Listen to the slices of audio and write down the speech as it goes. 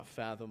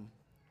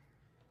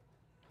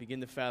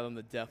begin to fathom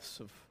the depths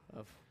of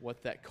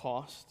what that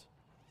cost,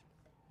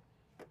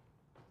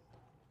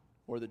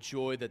 or the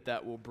joy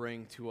that will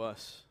bring to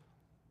us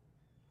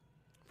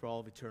for all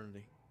of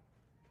eternity.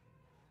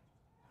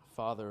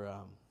 Father,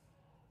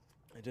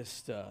 I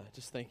just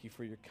thank you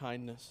for your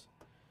kindness.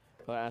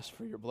 I ask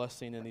for your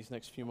blessing in these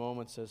next few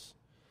moments as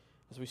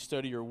we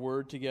study your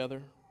word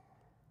together.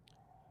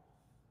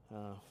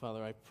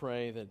 Father, I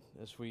pray that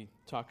as we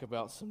talk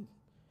about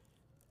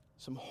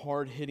some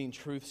hard-hitting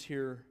truths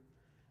here,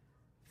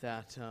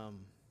 that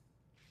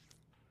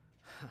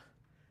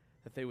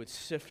that they would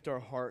sift our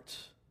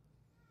hearts,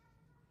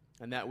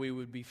 and that we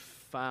would be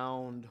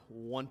found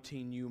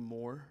wanting you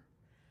more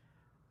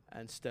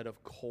instead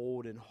of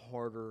cold and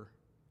harder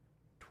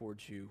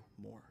towards you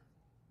more.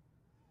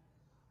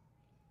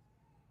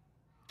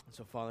 And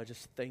so, Father, I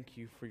just thank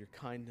you for your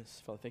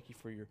kindness. Father, thank you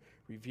for your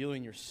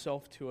revealing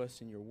yourself to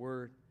us in your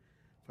word.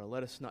 Father,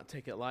 let us not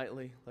take it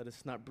lightly. Let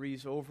us not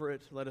breeze over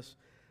it. Let us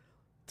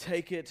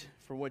take it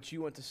for what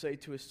you want to say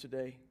to us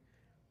today.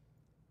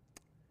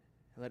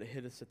 And let it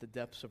hit us at the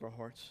depths of our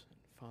hearts.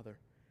 And Father,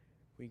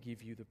 we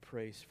give you the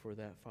praise for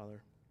that,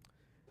 Father.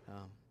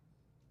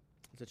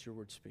 Let your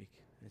word speak.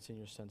 It's in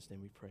your Son's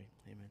name we pray.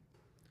 Amen.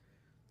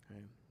 All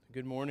right.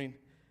 Good morning.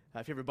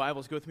 If you have your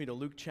Bibles, go with me to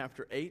Luke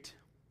chapter 8.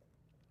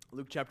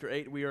 Luke chapter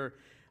 8. We are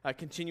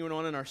continuing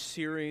on in our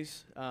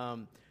series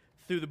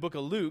through the book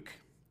of Luke.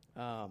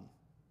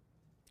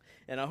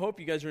 And I hope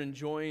you guys are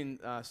enjoying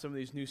some of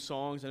these new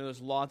songs. I know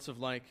there's lots of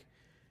like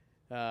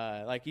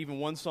even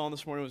one song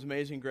this morning was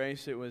Amazing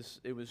Grace. It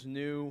was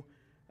new,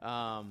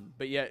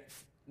 but yet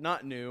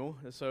not new.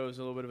 So it was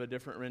a little bit of a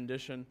different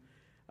rendition.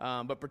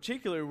 But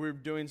particularly, we're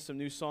doing some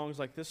new songs.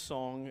 Like this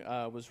song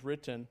was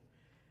written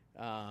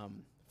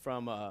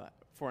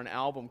for an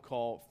album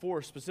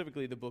for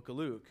specifically the book of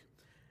Luke.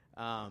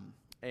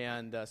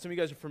 And some of you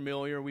guys are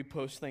familiar. We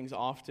post things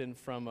often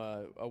from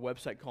a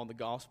website called the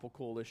Gospel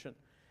Coalition.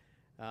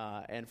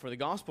 And for the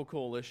Gospel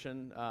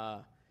Coalition,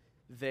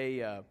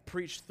 they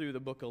preached through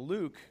the book of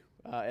Luke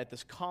at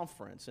this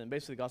conference. And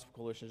basically, the Gospel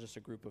Coalition is just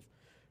a group of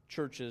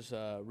churches,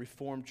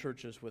 Reformed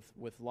churches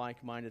with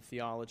like-minded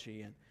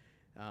theology, and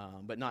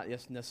but not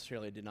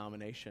necessarily a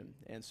denomination.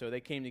 And so they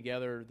came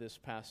together this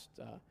past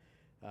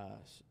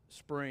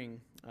spring.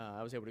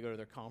 I was able to go to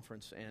their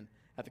conference, and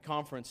at the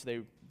conference,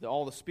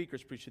 all the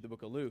speakers preached through the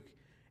book of Luke.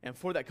 And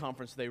for that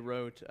conference, they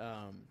wrote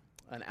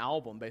an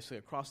album, basically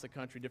across the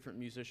country. Different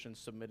musicians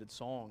submitted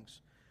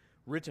songs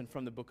written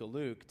from the book of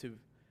Luke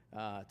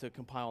to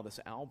compile this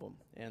album.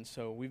 And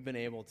so we've been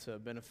able to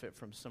benefit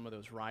from some of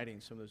those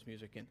writings, some of those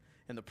music.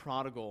 And The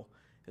Prodigal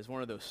is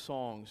one of those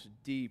songs,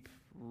 deep,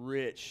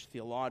 rich,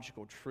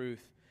 theological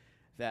truth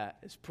that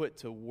is put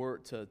to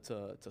word,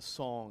 to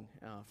song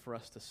for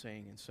us to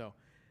sing. And so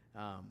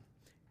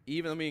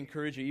let me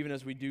encourage you, even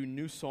as we do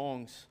new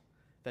songs,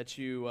 that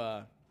you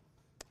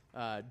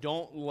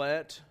don't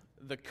let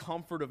the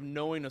comfort of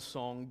knowing a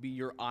song be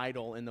your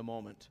idol in the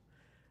moment,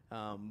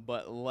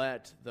 but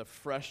let the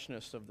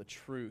freshness of the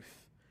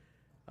truth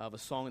of a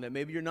song that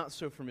maybe you're not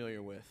so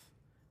familiar with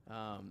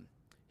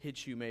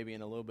hit you maybe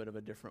in a little bit of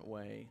a different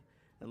way.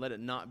 And let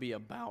it not be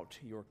about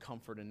your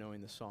comfort in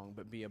knowing the song,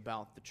 but be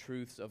about the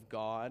truths of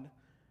God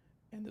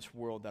and this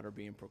world that are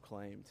being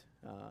proclaimed.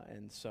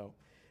 And so,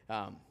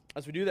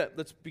 as we do that,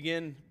 let's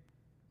begin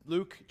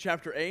Luke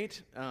chapter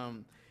 8.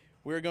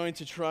 We're going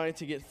to try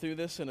to get through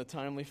this in a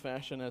timely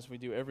fashion as we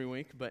do every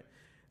week. But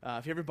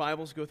if you have your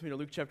Bibles, go with me to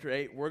Luke chapter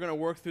 8. We're going to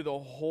work through the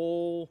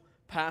whole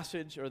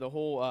passage, or the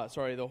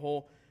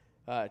whole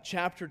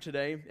chapter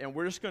today. And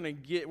we're just going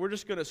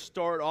to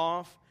start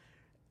off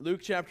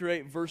Luke chapter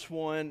 8, verse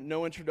 1,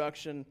 no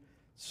introduction.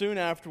 Soon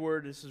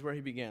afterward, this is where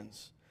he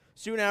begins.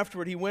 Soon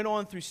afterward, he went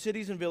on through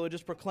cities and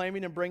villages,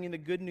 proclaiming and bringing the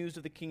good news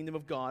of the kingdom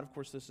of God. Of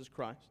course, this is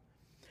Christ.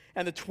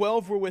 And the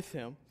 12 were with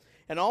him,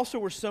 and also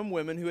were some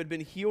women who had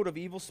been healed of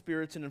evil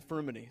spirits and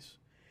infirmities.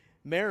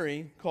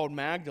 Mary, called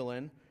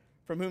Magdalene,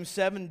 from whom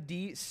seven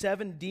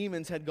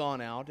demons had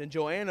gone out, and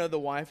Joanna, the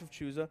wife of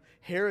Chuza,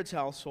 Herod's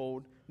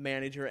household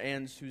manager,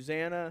 and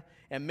Susanna,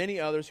 and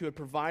many others who had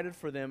provided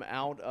for them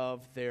out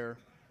of their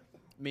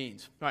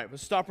means. All right,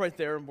 let's stop right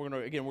there.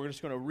 We're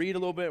just going to read a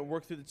little bit,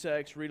 work through the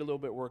text, read a little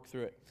bit, work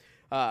through it.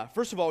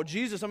 First of all,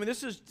 Jesus,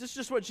 this is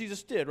just what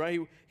Jesus did,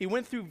 right? He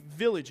went through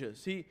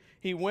villages.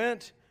 He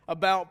went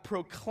about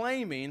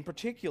proclaiming,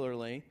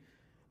 particularly,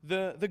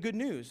 the good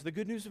news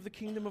of the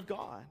kingdom of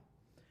God.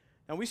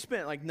 And we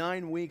spent like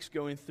 9 weeks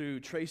going through,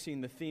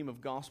 tracing the theme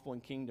of gospel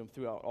and kingdom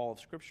throughout all of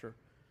Scripture.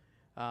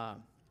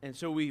 And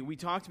so we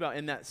talked about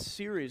in that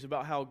series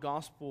about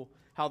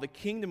how the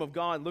kingdom of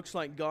God looks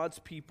like God's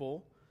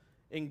people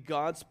in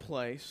God's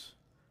place,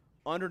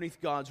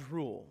 underneath God's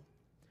rule.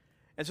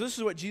 And so this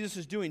is what Jesus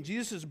is doing.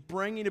 Jesus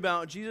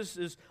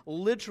is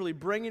literally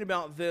bringing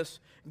about this,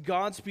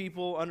 God's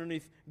people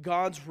underneath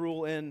God's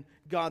rule in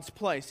God's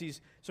place.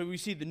 So we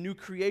see the new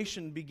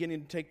creation beginning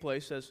to take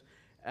place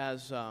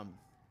as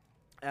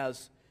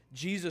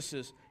Jesus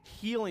is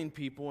healing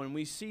people, and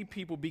we see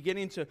people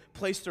beginning to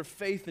place their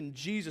faith in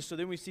Jesus. So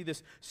then we see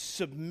this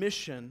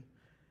submission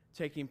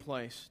taking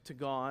place to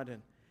God,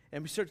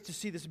 and we start to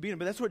see this being.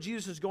 But that's what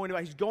Jesus is going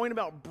about. He's going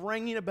about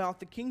bringing about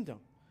the kingdom.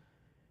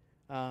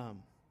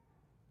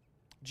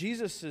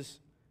 Jesus is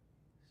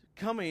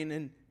coming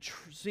and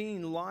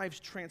seeing lives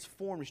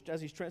transformed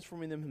as He's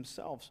transforming them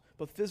Himself,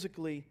 both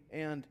physically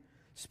and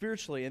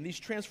spiritually. And these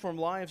transformed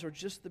lives are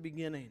just the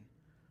beginning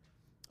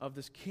of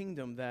this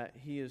kingdom that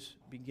He is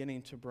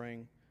beginning to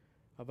bring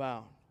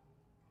about.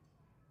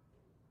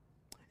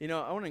 You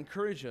know, I want to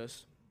encourage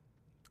us,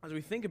 as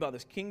we think about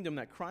this kingdom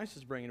that Christ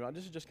is bringing about,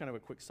 this is just kind of a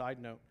quick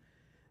side note,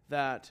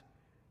 that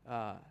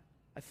I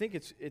think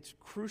it's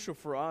crucial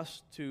for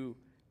us to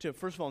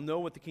first of all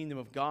know what the kingdom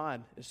of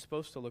God is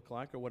supposed to look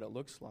like, or what it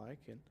looks like,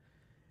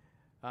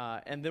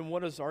 and then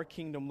what does our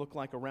kingdom look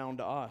like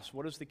around us?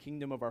 What does the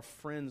kingdom of our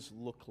friends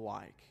look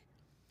like?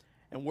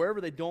 And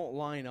wherever they don't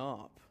line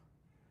up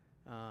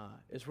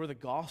is where the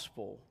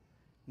gospel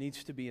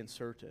needs to be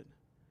inserted.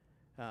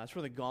 It's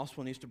where the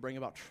gospel needs to bring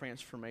about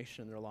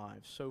transformation in their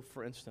lives. So,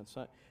 for instance,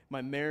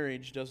 my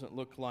marriage doesn't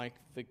look like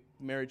the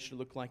marriage should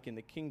look like in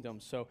the kingdom.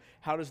 So,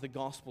 how does the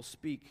gospel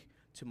speak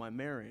to my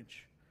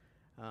marriage?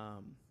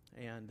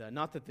 And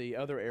not that the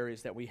other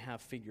areas that we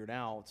have figured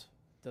out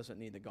doesn't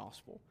need the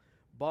gospel,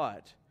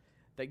 but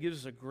that gives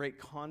us a great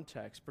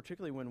context,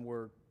 particularly when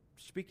we're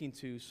speaking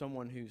to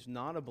someone who's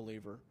not a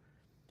believer.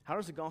 How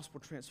does the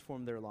gospel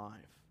transform their life?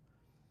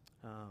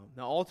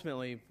 Now,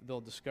 ultimately,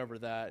 they'll discover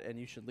that, and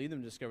you should lead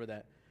them to discover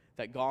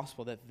that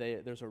gospel, that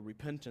there's a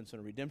repentance and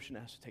a redemption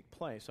that has to take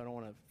place. I don't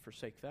want to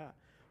forsake that.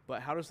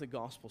 But how does the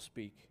gospel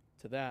speak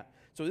to that?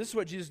 So this is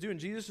what Jesus is doing.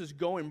 Jesus is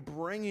going,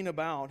 bringing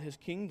about His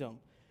kingdom.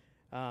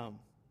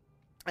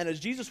 And as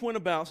Jesus went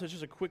about, so it's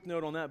just a quick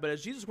note on that, but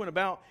as Jesus went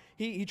about,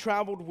 he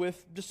traveled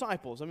with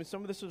disciples. I mean,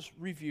 some of this is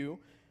review,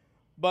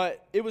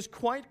 but it was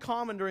quite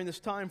common during this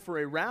time for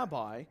a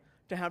rabbi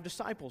to have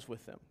disciples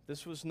with them.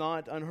 This was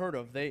not unheard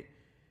of. They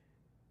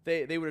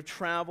would have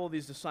traveled,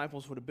 these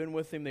disciples would have been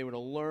with him, they would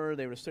have learned,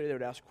 they would have studied, they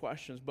would ask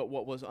questions, but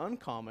what was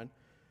uncommon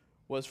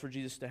was for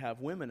Jesus to have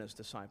women as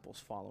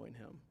disciples following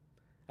Him.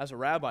 As a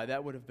rabbi,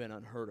 that would have been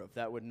unheard of.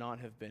 That would not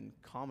have been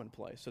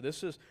commonplace. So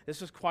this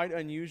is quite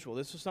unusual.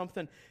 This is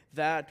something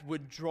that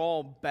would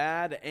draw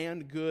bad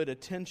and good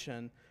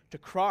attention to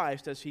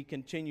Christ as He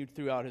continued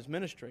throughout His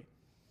ministry.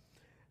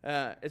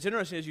 It's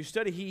interesting, as you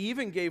study, He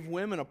even gave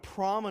women a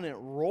prominent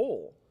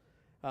role.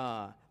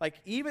 Like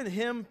even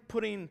Him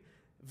putting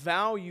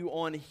value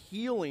on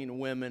healing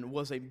women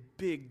was a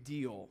big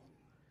deal.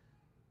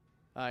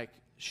 Like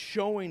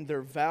showing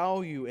their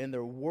value and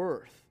their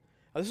worth.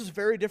 Now, this is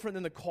very different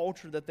than the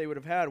culture that they would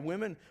have had.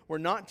 Women were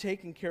not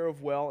taken care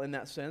of well in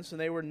that sense, and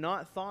they were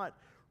not thought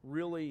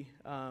really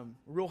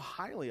real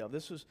highly of.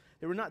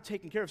 They were not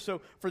taken care of.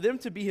 So for them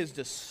to be His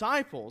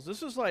disciples,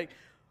 this is like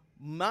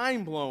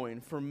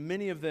mind-blowing for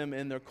many of them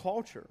in their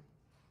culture.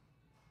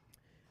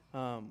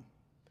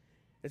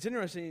 It's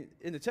interesting,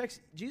 in the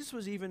text, Jesus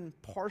was even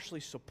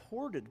partially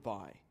supported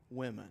by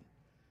women.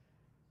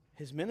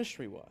 His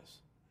ministry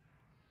was.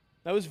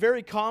 That was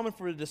very common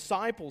for the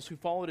disciples who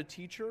followed a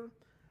teacher,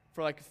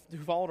 who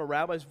followed a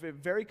rabbi. It's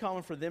very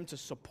common for them to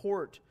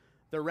support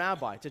their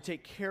rabbi, to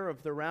take care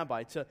of their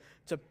rabbi,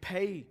 to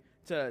pay,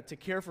 to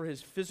care for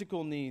his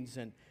physical needs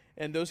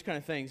and those kind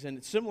of things. And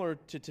it's similar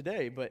to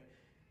today, but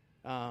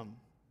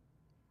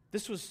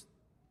this was,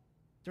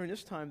 during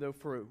this time, though,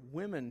 for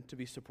women to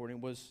be supporting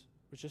was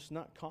just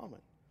not common.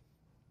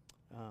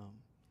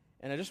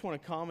 And I just want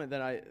to comment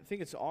that I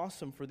think it's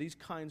awesome for these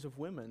kinds of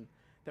women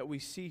that we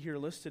see here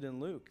listed in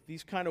Luke.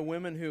 These kind of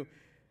women who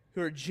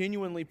are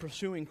genuinely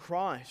pursuing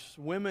Christ,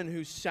 women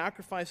who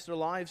sacrifice their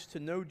lives to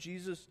know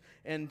Jesus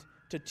and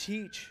to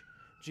teach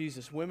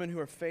Jesus, women who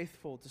are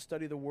faithful to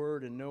study the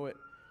Word and know it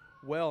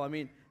well. I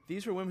mean,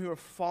 these are women who are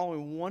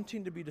following,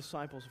 wanting to be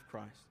disciples of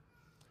Christ.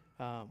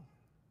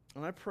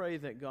 And I pray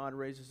that God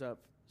raises up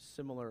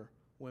similar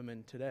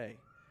women today.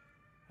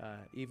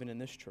 Even in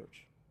this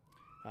church.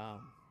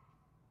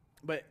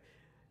 But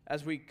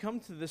as we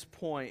come to this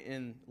point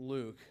in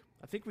Luke,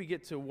 I think we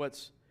get to what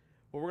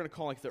we're going to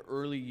call like the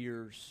early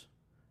years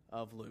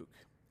of Luke,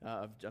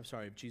 of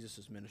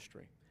Jesus'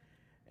 ministry.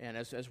 And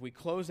as we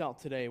close out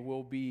today,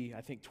 we'll be,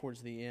 I think,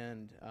 towards the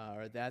end,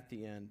 or at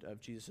the end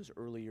of Jesus'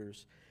 early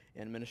years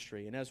in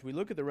ministry. And as we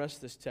look at the rest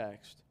of this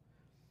text,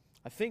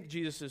 I think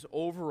Jesus is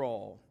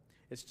overall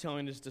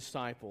telling His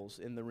disciples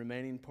in the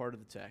remaining part of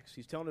the text,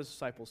 He's telling His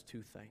disciples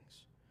two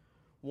things.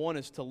 One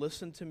is to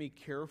listen to me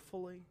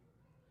carefully,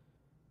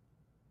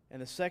 and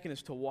the second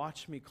is to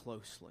watch me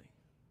closely.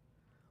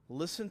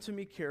 Listen to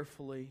me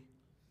carefully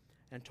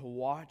and to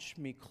watch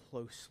me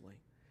closely.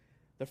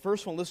 The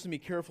first one, listen to me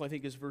carefully, I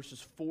think is verses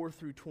 4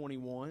 through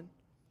 21.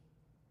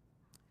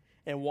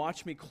 And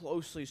watch me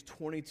closely is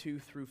 22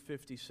 through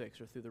 56,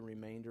 or through the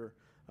remainder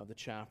of the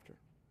chapter.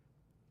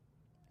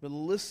 But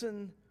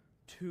listen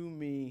to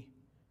me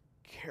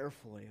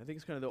carefully. I think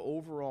it's kind of the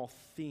overall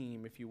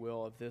theme, if you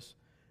will, of this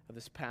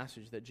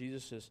passage that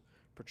Jesus is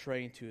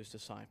portraying to His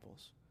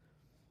disciples.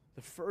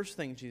 The first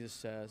thing Jesus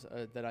says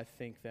that I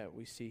think that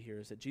we see here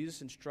is that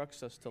Jesus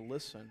instructs us to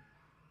listen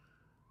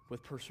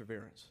with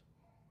perseverance.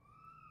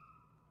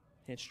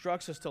 He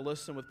instructs us to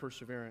listen with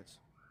perseverance.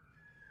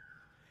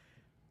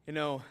 You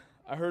know,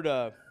 I heard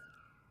a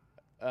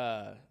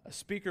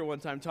speaker one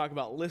time talk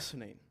about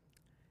listening.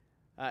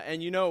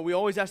 And you know, we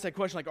always ask that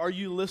question, like, are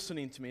you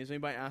listening to me? Has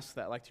anybody asked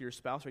that, like to your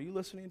spouse? Are you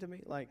listening to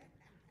me? Like,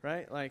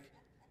 right? Like,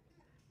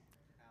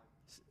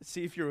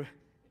 see, if you're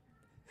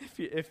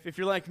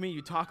like me,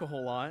 you talk a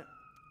whole lot,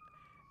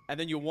 and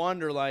then you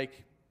wonder, like,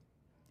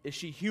 is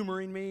she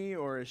humoring me,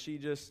 or is she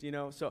just, you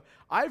know? So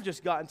I've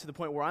just gotten to the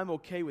point where I'm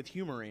okay with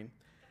humoring,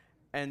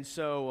 and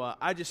so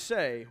I just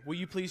say, will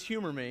you please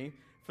humor me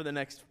for the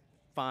next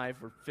 5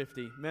 or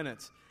 50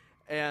 minutes?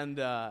 And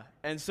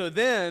so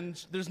then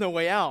there's no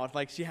way out.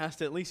 Like, she has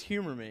to at least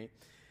humor me.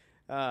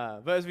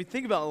 But as we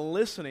think about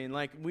listening,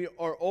 like, we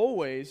are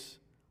always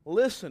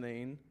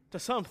listening to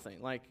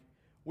something. Like,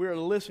 we're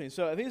listening.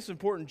 So I think it's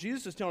important.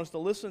 Jesus is telling us to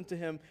listen to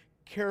him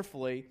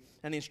carefully,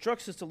 and he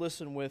instructs us to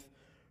listen with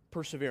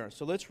perseverance.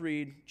 So let's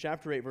read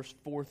chapter 8, verse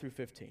 4 through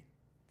 15.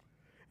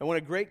 And when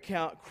a great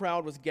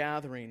crowd was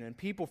gathering, and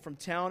people from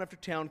town after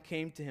town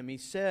came to him, he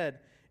said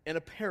in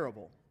a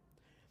parable,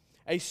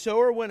 a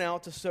sower went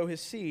out to sow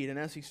his seed, and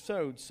as he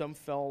sowed, some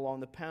fell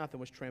along the path and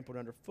was trampled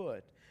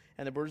underfoot.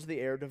 And the birds of the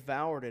air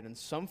devoured it, and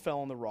some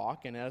fell on the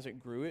rock, and as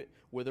it grew, it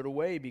withered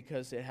away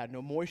because it had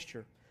no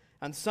moisture.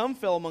 And some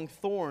fell among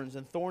thorns,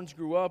 and thorns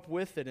grew up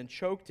with it and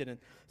choked it. And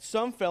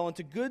some fell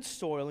into good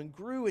soil and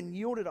grew and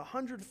yielded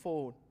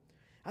 100-fold.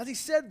 As he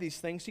said these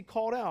things, he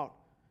called out,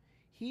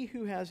 he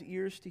who has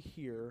ears to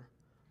hear,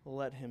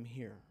 let him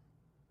hear.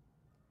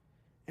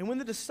 And when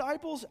the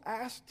disciples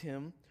asked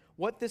him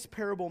what this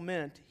parable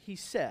meant, he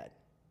said,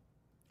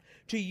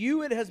 to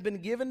you it has been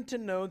given to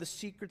know the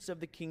secrets of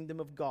the kingdom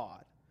of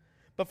God.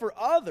 But for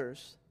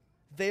others,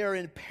 they are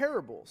in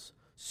parables,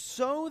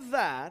 so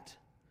that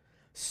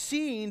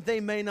seeing they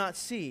may not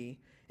see,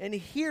 and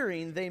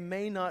hearing they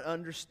may not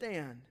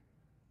understand.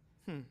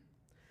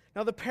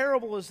 Now the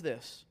parable is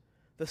this.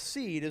 The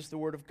seed is the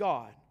word of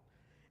God.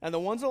 And the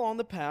ones along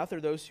the path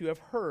are those who have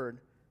heard.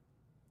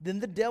 Then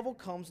the devil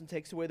comes and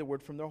takes away the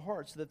word from their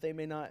hearts, so that they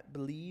may not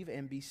believe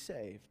and be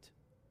saved.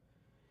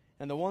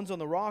 And the ones on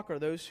the rock are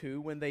those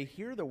who, when they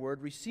hear the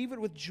word, receive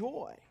it with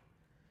joy.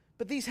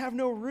 But these have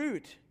no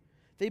root.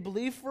 They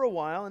believe for a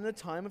while, and in a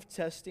time of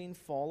testing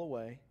fall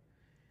away.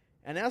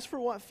 And as for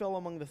what fell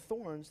among the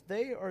thorns,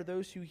 they are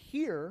those who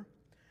hear,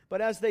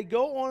 but as they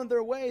go on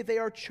their way, they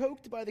are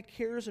choked by the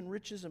cares and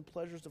riches and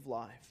pleasures of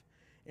life,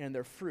 and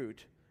their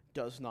fruit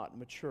does not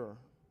mature.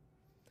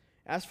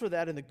 As for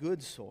that in the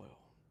good soil,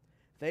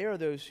 they are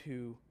those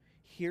who,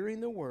 hearing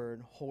the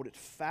word, hold it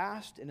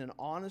fast in an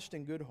honest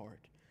and good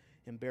heart,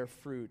 and bear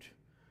fruit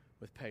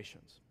with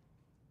patience.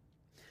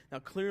 Now,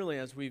 clearly,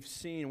 as we've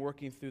seen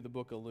working through the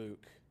book of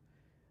Luke,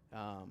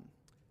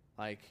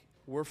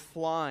 we're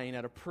flying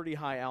at a pretty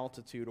high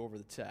altitude over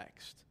the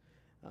text.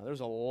 There's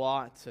a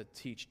lot to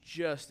teach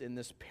just in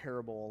this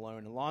parable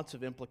alone, and lots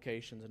of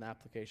implications and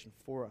application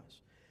for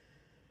us.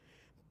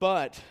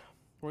 But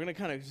we're going to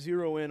kind of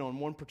zero in on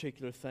one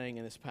particular thing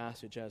in this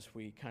passage as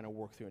we kind of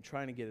work through and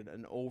trying to get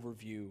an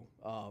overview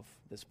of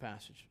this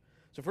passage.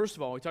 So first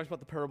of all, we talked about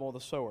the parable of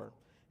the sower.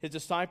 His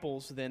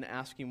disciples then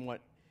ask him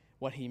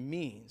what he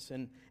means.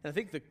 And I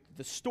think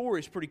the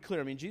story is pretty clear.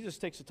 I mean, Jesus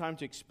takes the time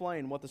to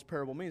explain what this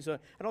parable means. I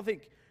don't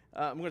think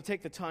I'm going to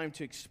take the time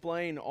to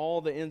explain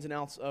all the ins and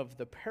outs of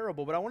the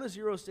parable, but I want to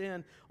zero us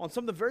in on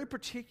something very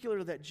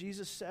particular that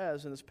Jesus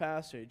says in this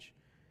passage.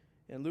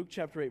 In Luke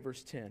chapter 8,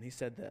 verse 10, he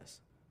said this,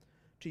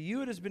 to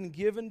you it has been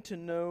given to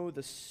know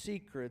the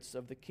secrets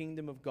of the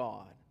kingdom of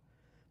God,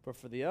 but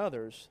for the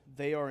others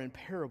they are in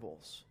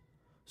parables,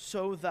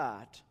 so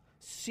that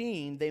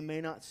seeing they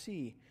may not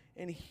see,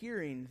 and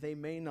hearing they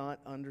may not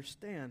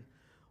understand.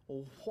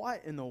 Well,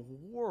 what in the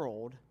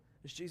world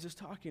is Jesus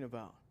talking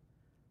about?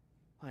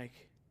 Like,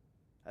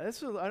 I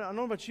don't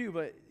know about you,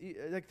 but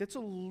like that's a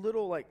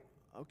little like,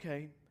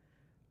 okay,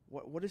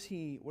 what does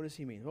he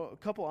mean? Well, a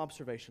couple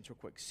observations real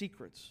quick.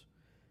 Secrets.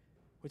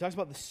 We talked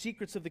about the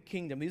secrets of the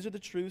kingdom. These are the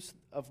truths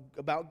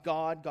about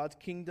God, God's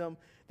kingdom,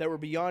 that were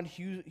beyond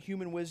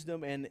human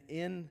wisdom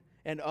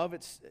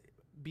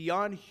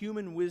beyond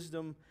human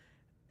wisdom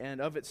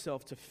and of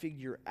itself to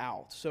figure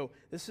out. So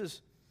this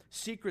is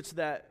secrets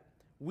that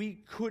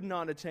we could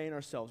not attain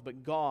ourselves,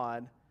 but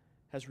God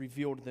has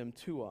revealed them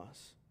to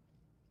us.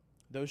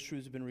 Those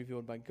truths have been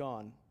revealed by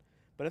God.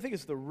 But I think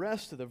it's the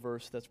rest of the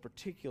verse that's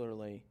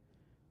particularly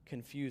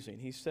confusing.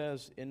 He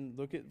says,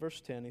 look at verse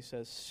 10, he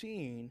says,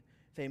 seeing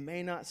they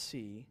may not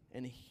see,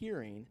 and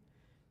hearing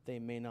they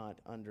may not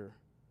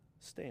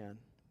understand.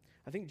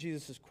 I think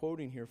Jesus is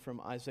quoting here from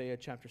Isaiah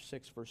chapter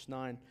 6, verse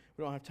 9.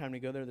 We don't have time to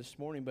go there this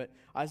morning, but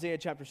Isaiah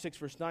chapter 6,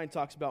 verse 9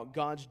 talks about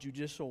God's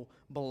judicial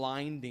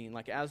blinding,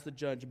 like as the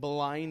judge,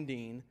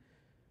 blinding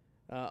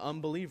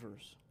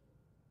unbelievers.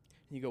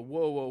 And you go,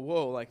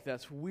 whoa, like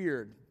that's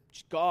weird.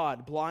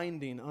 God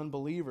blinding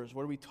unbelievers.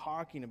 What are we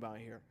talking about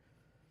here?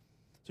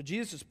 So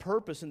Jesus'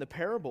 purpose in the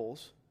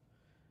parables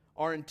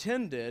are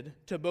intended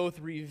to both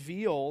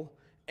reveal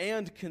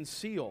and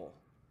conceal.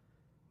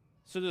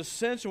 So there's a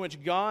sense in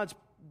which God's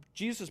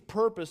Jesus'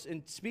 purpose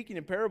in speaking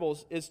in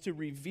parables is to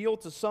reveal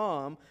to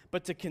some,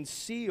 but to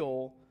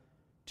conceal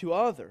to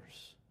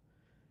others.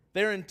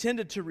 They're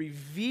intended to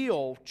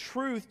reveal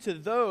truth to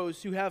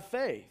those who have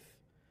faith.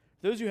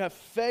 Those who have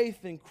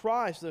faith in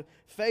Christ, the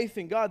faith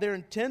in God, they're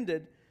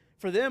intended,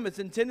 for them, it's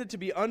intended to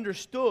be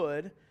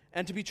understood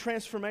and to be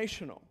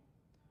transformational.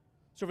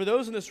 So for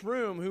those in this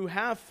room who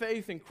have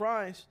faith in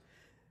Christ,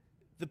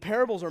 the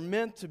parables are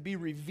meant to be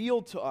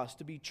revealed to us,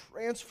 to be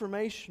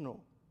transformational,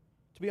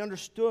 to be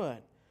understood.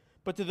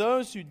 But to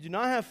those who do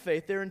not have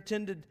faith, they're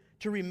intended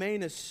to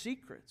remain as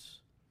secrets.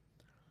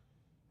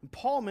 And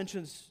Paul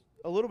mentions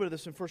a little bit of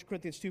this in 1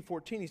 Corinthians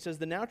 2:14. He says,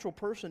 the natural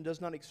person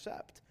does not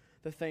accept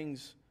the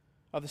things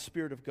of the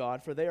Spirit of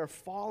God, for they are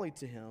folly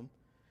to him,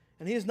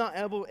 and he is not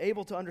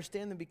able to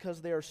understand them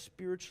because they are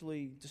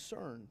spiritually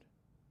discerned.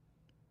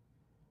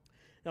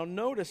 Now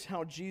notice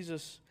how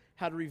Jesus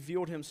had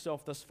revealed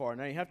himself thus far.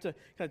 Now you have to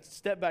kind of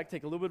step back,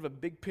 take a little bit of a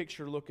big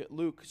picture look at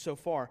Luke so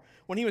far.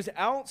 When he was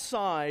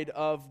outside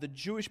of the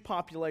Jewish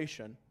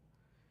population,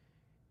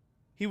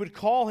 he would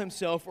call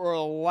himself or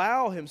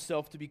allow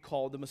himself to be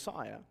called the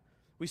Messiah.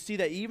 We see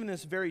that even in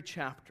this very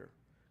chapter.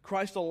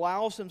 Christ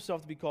allows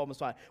himself to be called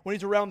Messiah. When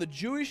he's around the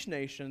Jewish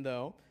nation,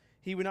 though,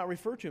 he would not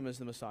refer to him as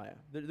the Messiah.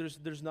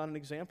 There's not an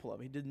example of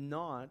it. He did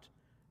not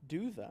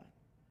do that.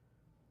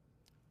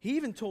 He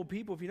even told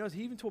people, if you notice,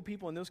 he even told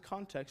people in those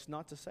contexts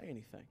not to say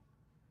anything.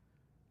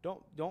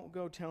 Don't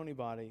go tell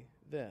anybody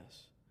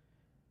this.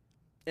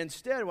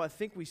 Instead, what I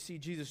think we see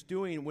Jesus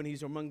doing when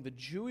he's among the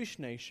Jewish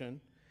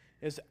nation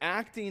is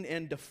acting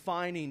and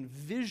defining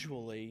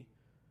visually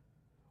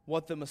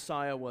what the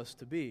Messiah was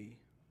to be.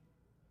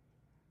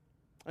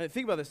 And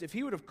think about this. If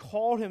he would have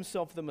called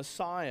himself the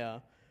Messiah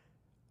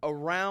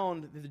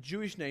around the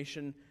Jewish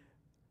nation,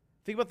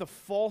 think about the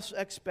false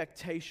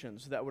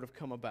expectations that would have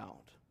come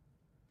about.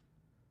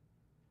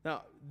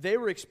 Now, they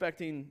were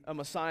expecting a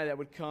Messiah that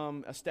would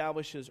come,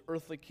 establish his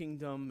earthly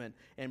kingdom,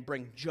 and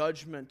bring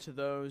judgment to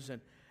those.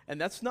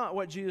 And that's not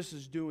what Jesus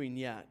is doing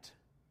yet.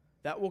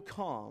 That will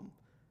come.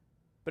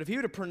 But if he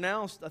would have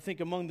pronounced, I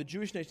think, among the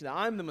Jewish nation, that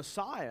I'm the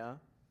Messiah,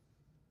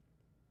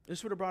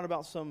 this would have brought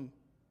about some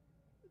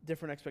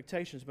different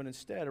expectations. But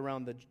instead,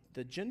 around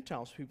the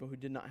Gentiles, people who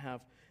did not have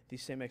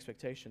these same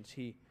expectations,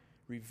 he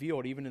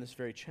revealed, even in this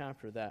very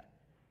chapter, that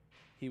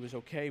he was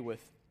okay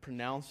with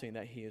pronouncing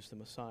that he is the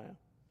Messiah.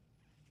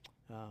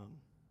 I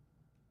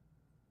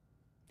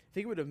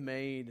think it would have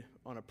made,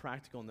 on a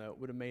practical note,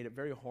 would have made it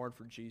very hard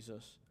for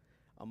Jesus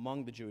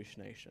among the Jewish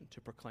nation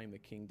to proclaim the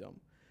kingdom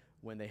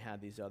when they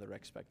had these other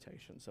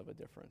expectations of a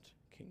different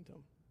kingdom.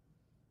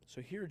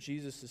 So here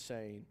Jesus is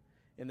saying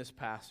in this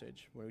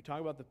passage, when we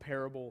talk about the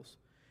parables,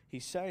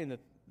 he's saying that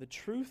the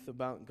truth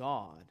about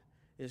God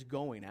is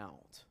going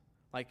out.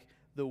 Like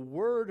the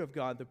word of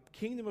God, the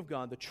kingdom of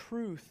God, the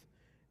truth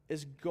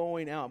is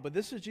going out. But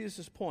this is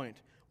Jesus'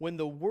 point. When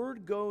the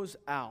word goes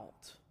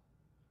out,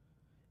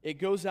 it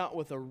goes out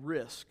with a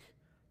risk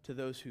to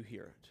those who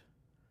hear it.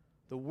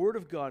 The word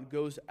of God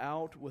goes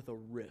out with a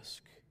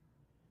risk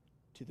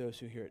to those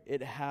who hear it.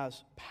 It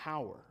has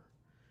power,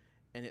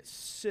 and it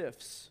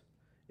sifts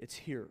its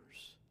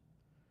hearers.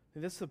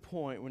 And that's the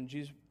point when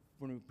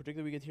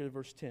particularly we get here to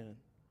verse 10,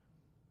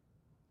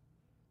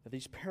 that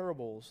these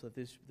parables, that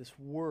this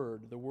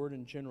word, the word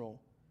in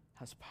general,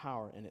 has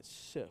power, and it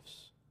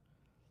sifts.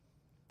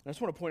 I just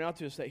want to point out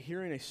to us that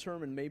hearing a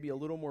sermon may be a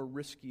little more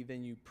risky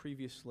than you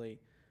previously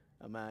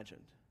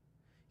imagined.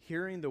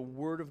 Hearing the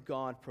Word of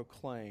God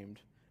proclaimed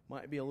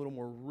might be a little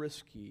more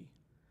risky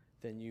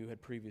than you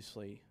had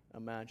previously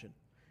imagined.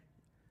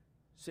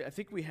 See, I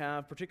think we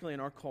have, particularly in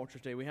our culture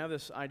today, we have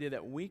this idea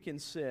that we can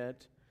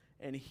sit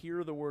and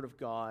hear the Word of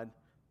God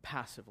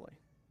passively.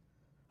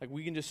 Like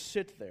we can just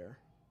sit there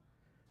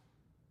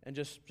and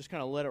just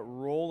kind of let it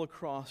roll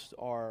across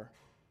our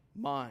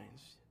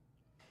minds.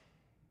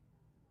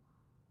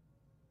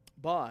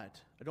 But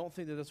I don't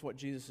think that that's what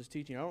Jesus is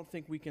teaching. I don't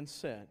think we can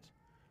sit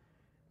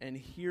and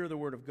hear the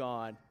Word of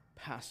God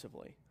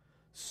passively.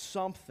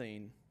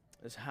 Something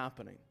is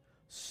happening.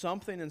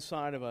 Something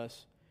inside of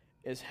us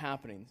is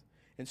happening.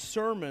 In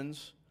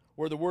sermons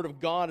where the Word of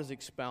God is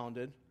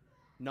expounded,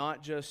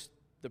 not just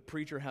the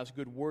preacher has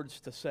good words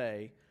to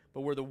say,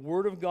 but where the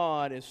Word of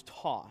God is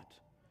taught,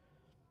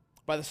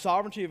 by the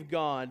sovereignty of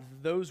God,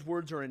 those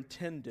words are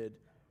intended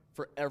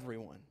for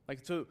everyone. Like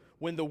so,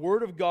 when the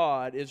Word of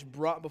God is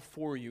brought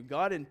before you,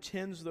 God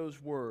intends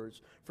those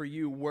words for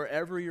you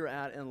wherever you're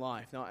at in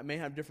life. Now, it may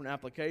have different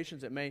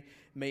applications. It may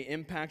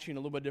impact you in a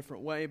little bit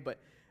different way, but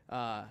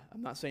I'm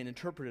not saying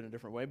interpret it in a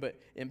different way, but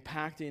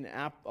impacting,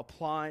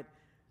 applied.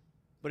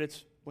 But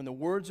it's when the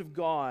words of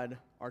God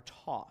are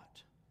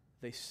taught,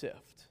 they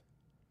sift.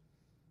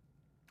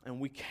 And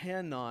we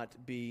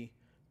cannot be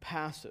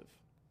passive.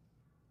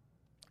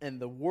 And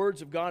the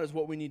words of God is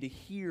what we need to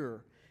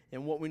hear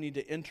and what we need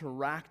to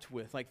interact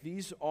with. Like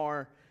these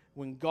are,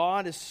 when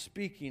God is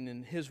speaking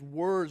and His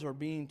words are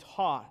being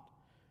taught,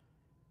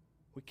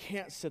 we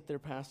can't sit there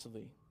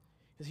passively.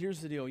 Because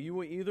here's the deal. You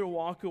will either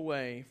walk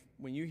away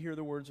when you hear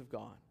the words of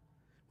God,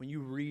 when you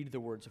read the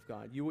words of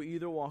God, you will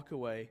either walk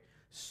away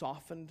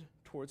softened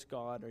towards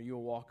God, or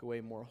you'll walk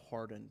away more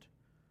hardened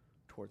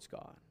towards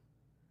God.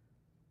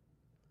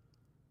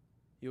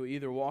 You'll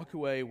either walk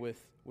away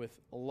with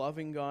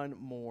loving God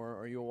more,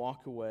 or you'll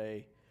walk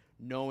away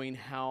knowing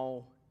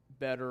how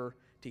better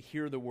to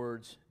hear the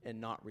words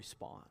and not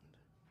respond.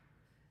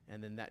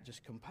 And then that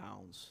just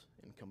compounds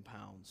and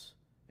compounds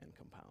and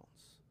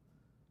compounds.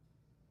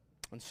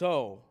 And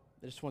so,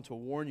 I just want to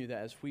warn you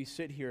that as we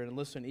sit here and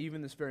listen,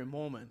 even this very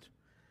moment,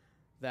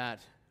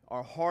 that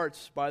our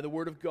hearts, by the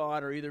Word of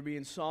God, are either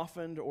being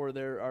softened or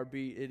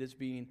it is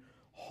being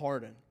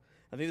hardened.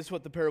 I think this is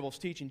what the parable is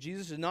teaching.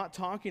 Jesus is not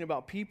talking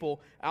about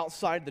people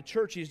outside the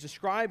church. He's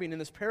describing in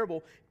this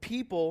parable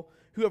people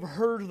who have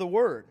heard the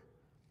Word.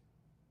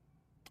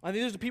 I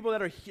think those are people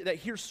that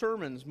hear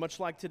sermons, much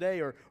like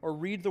today, or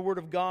read the Word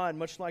of God,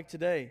 much like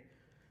today.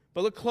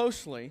 But look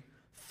closely.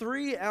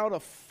 3 out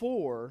of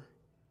 4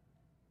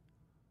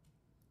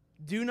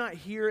 do not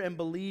hear and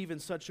believe in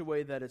such a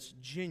way that it's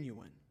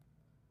genuine.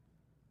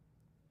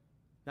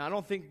 Now, I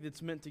don't think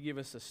it's meant to give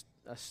us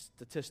a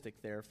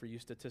statistic there for you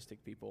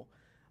statistic people.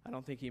 I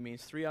don't think he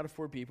means 3 out of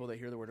 4 people that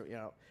hear the Word.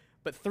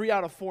 But 3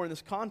 out of 4 in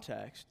this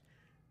context.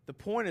 The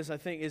point is, I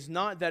think, is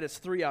not that it's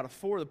 3 out of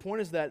 4. The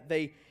point is that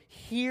they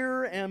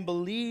hear and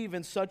believe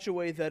in such a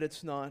way that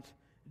it's not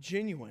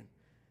genuine.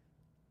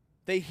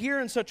 They hear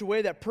in such a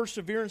way that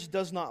perseverance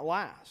does not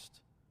last.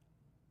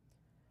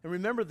 And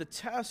remember, the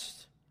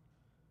test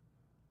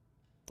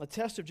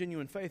of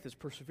genuine faith is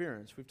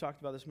perseverance. We've talked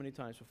about this many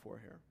times before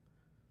here.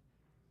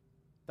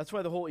 That's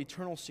why the whole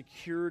eternal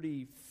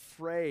security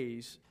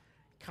phrase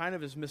kind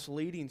of is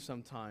misleading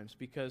sometimes,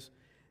 because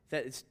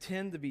that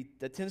tends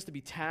to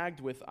be tagged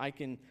with,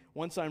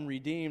 once I'm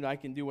redeemed, I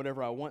can do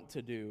whatever I want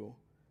to do.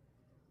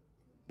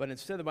 But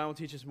instead, the Bible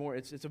teaches more.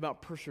 It's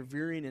about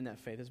persevering in that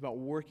faith. It's about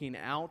working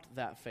out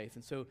that faith.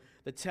 And so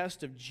the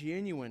test of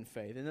genuine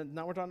faith, and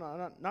now we're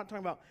not talking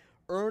about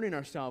earning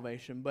our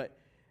salvation, but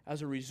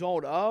as a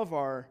result of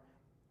our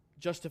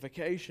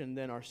justification,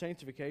 then our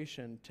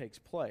sanctification takes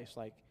place.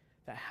 Like,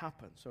 that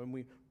happens. So when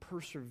we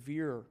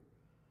persevere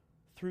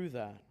through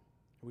that,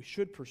 we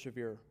should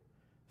persevere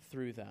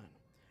through that.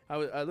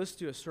 I listened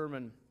to a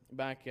sermon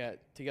back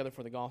at Together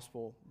for the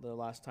Gospel the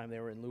last time they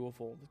were in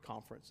Louisville, the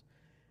conference.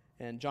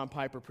 And John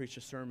Piper preached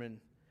a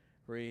sermon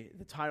where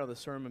the title of the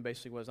sermon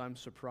basically was, I'm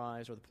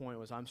surprised, or the point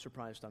was, I'm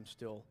surprised I'm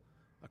still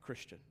a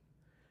Christian.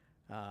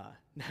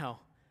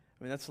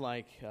 That's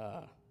like,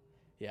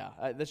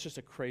 that's just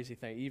a crazy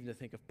thing, even to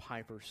think of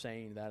Piper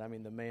saying that. I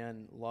mean, the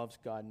man loves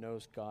God,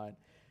 knows God.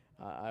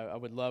 I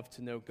would love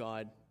to know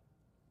God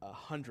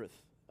 100th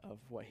of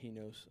what he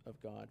knows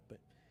of God.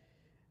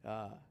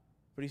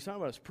 But he's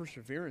talking about his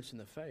perseverance in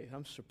the faith.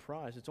 I'm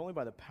surprised. It's only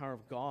by the power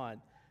of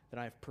God that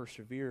I have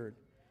persevered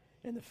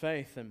in the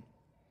faith.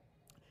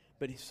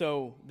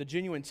 So the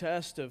genuine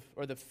test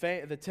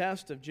the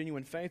test of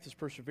genuine faith is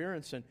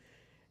perseverance.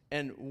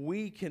 And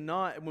we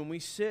cannot, when we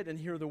sit and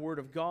hear the Word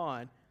of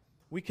God,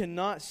 we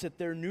cannot sit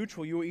there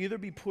neutral. You will either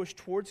be pushed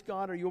towards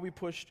God or you'll be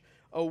pushed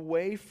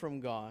away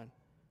from God.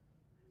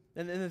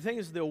 And the thing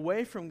is, the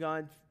away from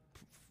God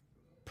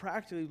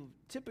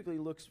typically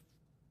looks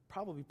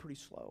probably pretty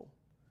slow,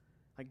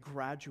 like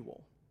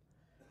gradual.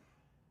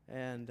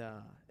 And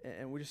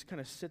we just kind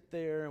of sit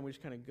there and we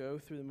just kind of go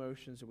through the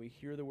motions and we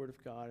hear the Word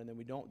of God and then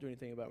we don't do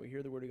anything about it. We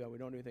hear the Word of God, we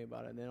don't do anything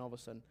about it, and then all of a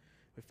sudden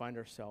we find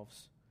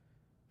ourselves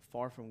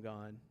far from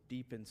God,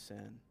 deep in sin.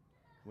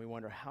 And we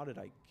wonder, how did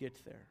I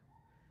get there?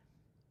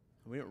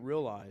 And we don't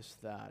realize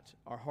that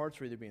our hearts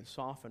are either being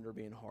softened or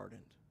being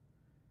hardened.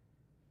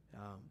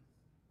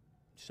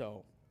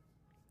 So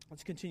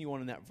let's continue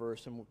on in that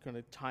verse, and we're going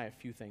to tie a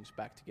few things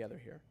back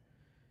together here.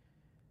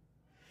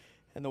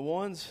 And the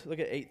ones, look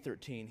at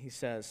 8:13, he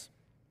says,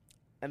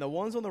 and the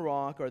ones on the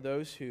rock are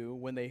those who,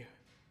 when they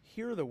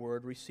hear the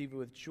word, receive it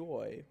with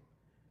joy,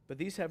 but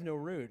these have no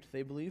root.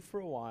 They believe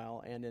for a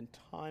while, and in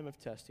time of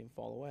testing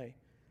fall away.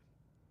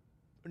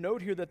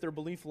 Note here that their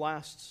belief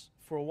lasts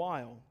for a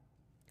while,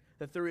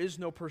 that there is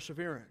no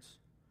perseverance.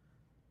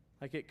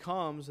 Like, it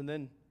comes and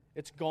then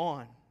it's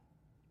gone.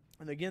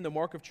 And again, the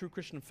mark of true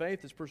Christian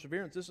faith is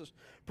perseverance. This is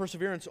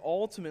perseverance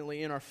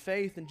ultimately in our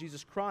faith in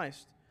Jesus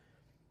Christ.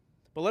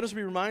 But let us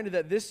be reminded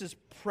that this is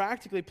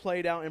practically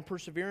played out in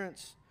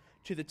perseverance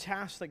to the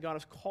task that God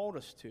has called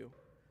us to.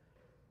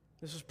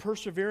 This is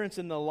perseverance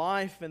in the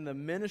life and the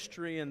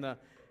ministry and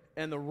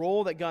the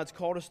role that God's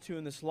called us to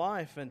in this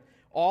life, and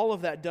all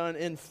of that done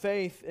in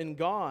faith in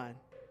God.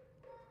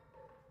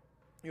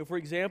 For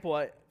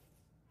example,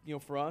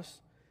 for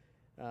us,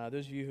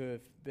 those of you who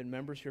have been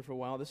members here for a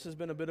while, this has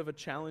been a bit of a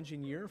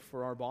challenging year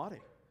for our body.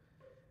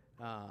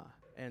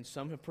 And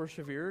some have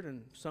persevered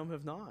and some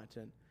have not.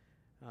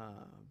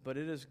 But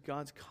it is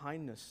God's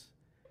kindness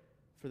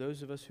for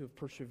those of us who have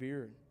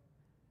persevered.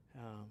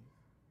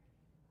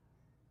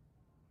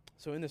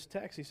 So in this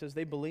text, he says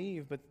they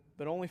believe,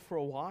 but only for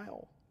a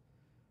while.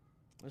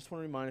 I just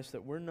want to remind us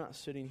that we're not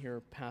sitting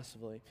here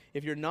passively.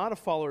 If you're not a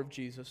follower of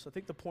Jesus, I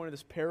think the point of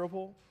this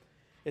parable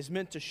is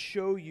meant to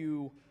show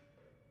you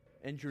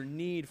and your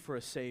need for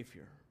a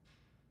Savior,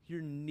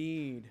 your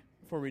need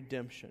for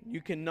redemption.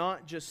 You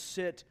cannot just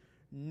sit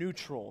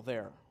neutral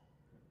there.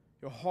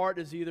 Your heart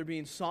is either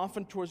being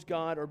softened towards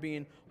God or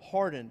being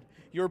hardened.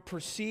 Your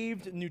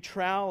perceived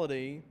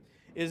neutrality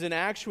is in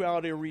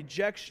actuality a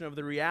rejection of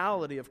the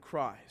reality of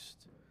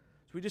Christ.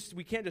 So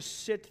we can't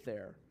just sit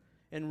there.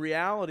 In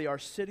reality, our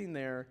sitting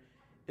there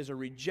is a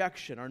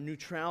rejection. Our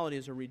neutrality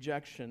is a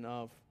rejection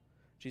of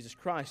Jesus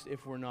Christ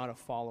if we're not a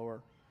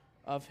follower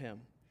of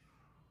Him.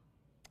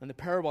 And the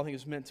parable, I think,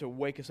 is meant to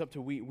wake us up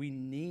to we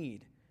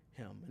need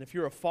Him. And if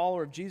you're a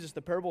follower of Jesus,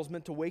 the parable is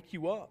meant to wake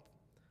you up.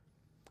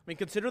 I mean,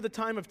 consider the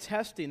time of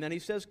testing that He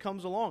says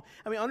comes along.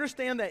 I mean,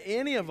 understand that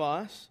any of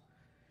us,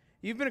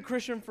 you've been a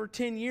Christian for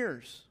 10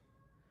 years.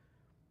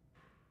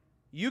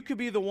 You could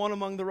be the one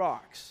among the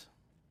rocks.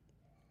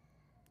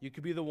 You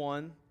could be the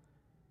one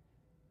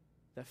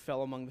that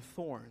fell among the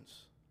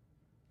thorns.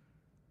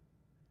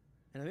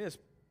 And I think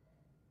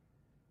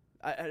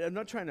I'm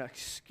not trying to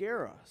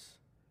scare us,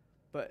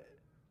 but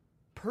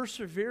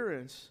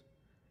perseverance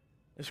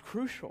is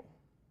crucial.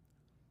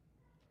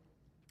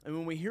 And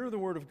when we hear the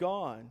Word of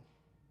God,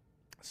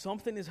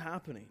 something is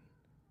happening.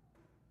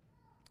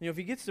 You know, if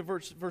he gets to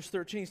verse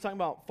 13, he's talking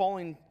about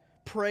falling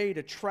prey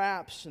to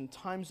traps and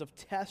times of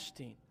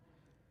testing.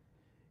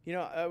 You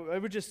know, I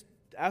would just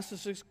ask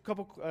this a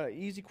couple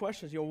easy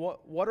questions. You know,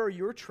 what are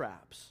your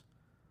traps?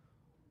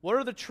 What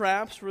are the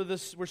traps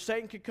where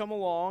Satan could come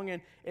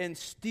along and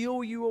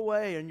steal you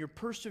away and your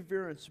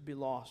perseverance would be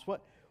lost?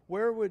 What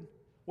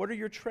are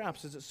your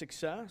traps? Is it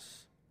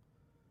success?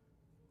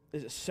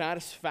 Is it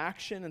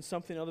satisfaction in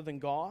something other than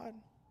God?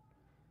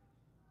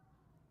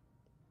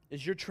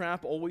 Is your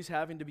trap always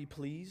having to be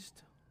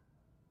pleased?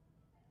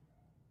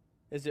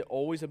 Is it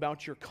always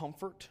about your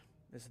comfort?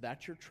 Is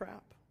that your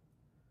trap?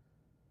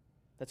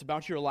 That's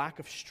about your lack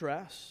of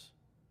stress?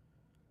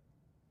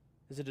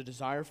 Is it a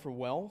desire for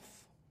wealth?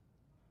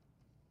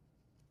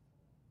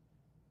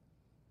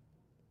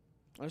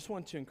 I just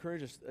want to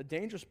encourage us, a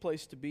dangerous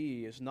place to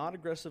be is not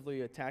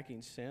aggressively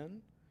attacking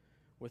sin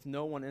with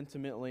no one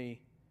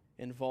intimately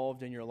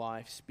involved in your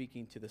life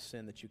speaking to the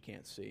sin that you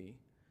can't see.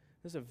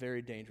 This is a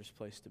very dangerous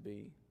place to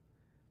be.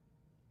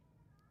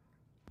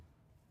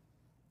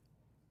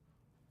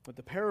 But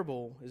the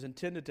parable is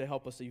intended to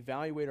help us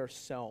evaluate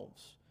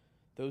ourselves,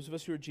 those of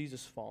us who are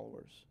Jesus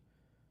followers.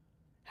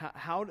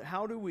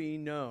 How do we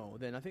know?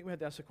 Then I think we have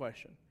to ask the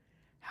question,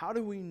 how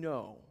do we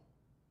know?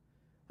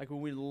 Like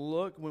when we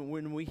look,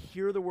 when we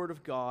hear the Word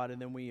of God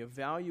and then we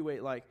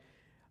evaluate, like,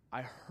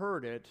 I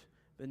heard it,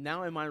 but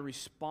now am I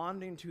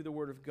responding to the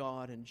Word of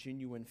God in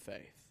genuine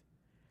faith?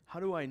 How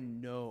do I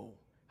know?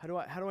 How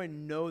do I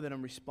know that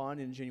I'm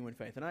responding in genuine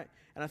faith? And I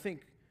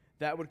think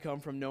that would come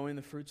from knowing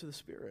the fruits of the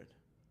Spirit.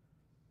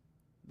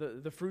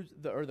 The fruit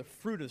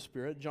of the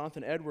Spirit.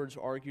 Jonathan Edwards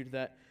argued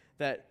that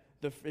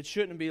it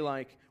shouldn't be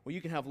like, well,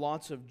 you can have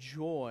lots of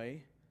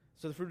joy.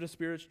 So the fruit of the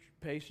Spirit: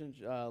 patience,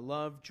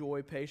 love,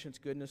 joy, patience,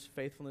 goodness,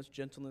 faithfulness,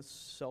 gentleness,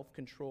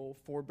 self-control,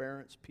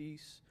 forbearance,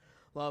 peace,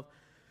 love.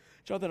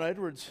 Jonathan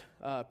Edwards,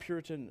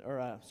 Puritan, he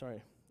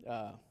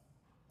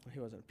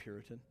wasn't a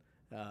Puritan.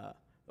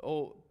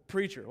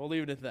 Preacher. We'll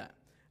leave it at that.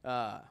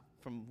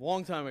 From a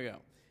long time ago,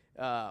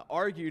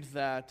 argued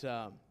that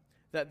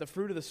the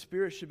fruit of the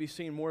Spirit should be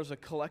seen more as a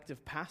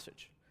collective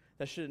passage.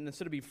 That should,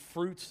 instead of be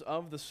fruits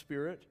of the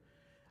Spirit,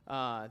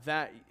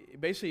 that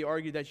basically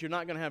argued that you're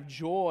not going to have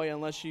joy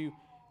unless you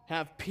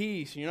have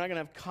peace, and you're not going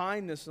to have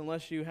kindness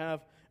unless you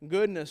have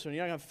goodness, and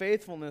you're not going to have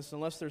faithfulness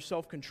unless there's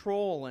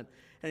self-control.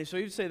 And so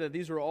you'd say that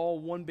these are all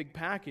one big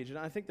package, and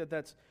I think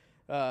that's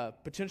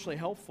potentially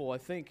helpful. I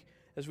think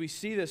as we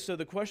see this, so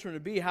the question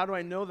would be, how do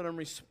I know that I'm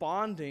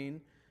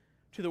responding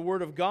to the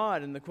Word of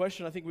God? And the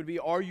question, I think, would be,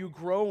 are you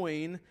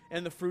growing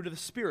in the fruit of the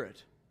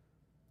Spirit?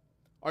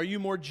 Are you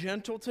more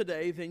gentle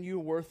today than you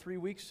were 3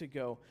 weeks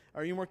ago?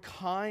 Are you more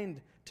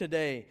kind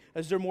today?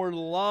 Is there more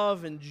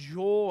love and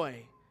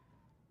joy?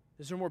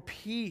 Is there more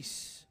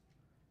peace?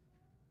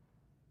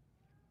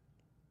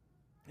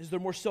 Is there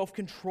more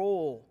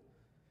self-control?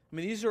 I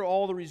mean, these are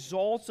all the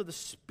results of the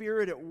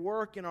Spirit at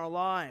work in our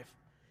life.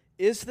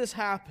 Is this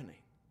happening?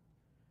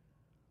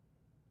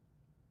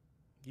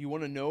 You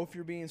want to know if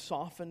you're being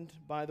softened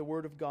by the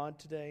Word of God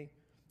today?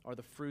 Are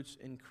the fruits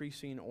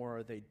increasing or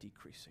are they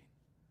decreasing?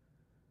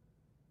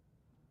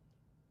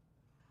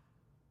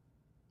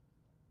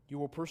 You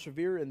will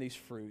persevere in these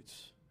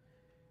fruits.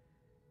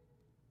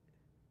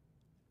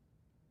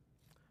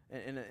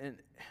 And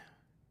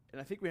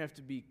I think we have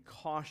to be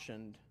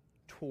cautioned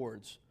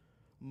towards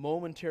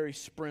momentary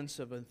sprints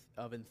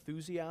of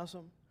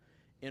enthusiasm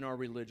in our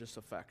religious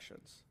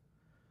affections.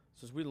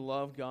 So as we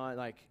love God,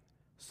 like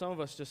some of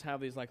us just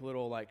have these like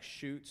little like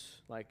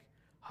shoots, like,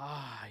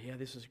 yeah,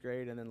 this is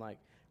great. And then like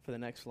for the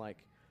next like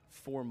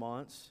 4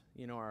 months,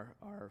 you know,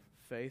 our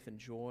faith and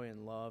joy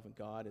and love and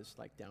God is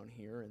like down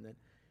here. And then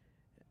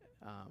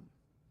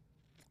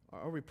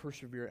are we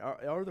persevering?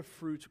 Are the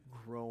fruits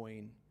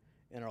growing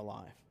in our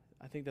life?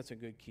 I think that's a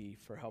good key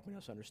for helping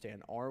us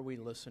understand. Are we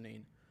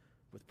listening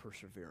with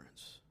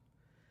perseverance?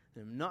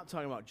 And I'm not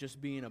talking about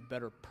just being a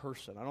better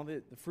person. I don't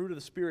think the fruit of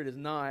the Spirit is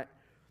not,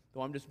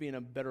 though I'm just being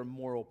a better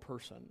moral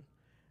person.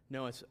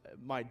 No, it's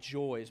my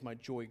joy. Is my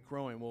joy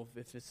growing? Well,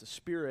 if it's the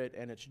Spirit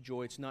and it's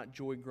joy, it's not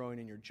joy growing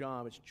in your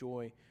job, it's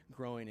joy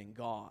growing in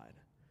God.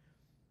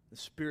 The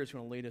Spirit's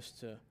going to lead us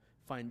to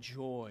find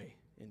joy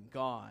in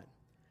God,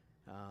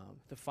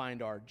 to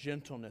find our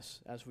gentleness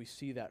as we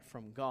see that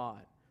from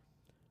God,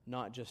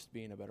 not just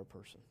being a better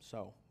person.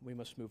 So we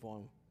must move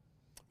on.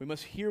 We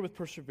must hear with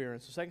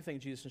perseverance. The second thing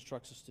Jesus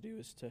instructs us to do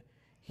is to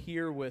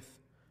hear with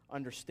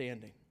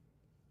understanding.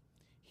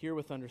 Hear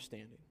with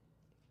understanding.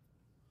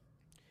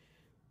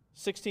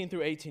 16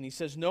 through 18, he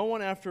says, "No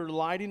one after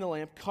lighting a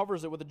lamp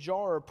covers it with a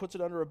jar or puts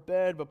it under a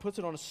bed, but puts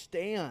it on a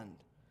stand,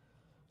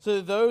 so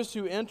that those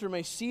who enter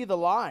may see the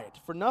light.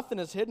 For nothing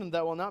is hidden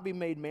that will not be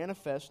made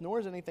manifest, nor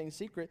is anything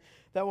secret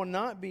that will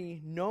not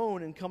be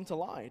known and come to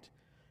light.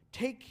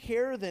 Take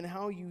care then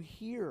how you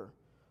hear.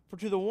 For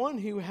to the one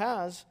who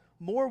has,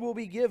 more will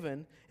be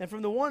given, and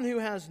from the one who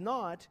has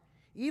not,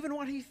 even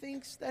what he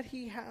thinks that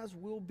he has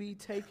will be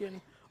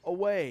taken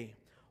away."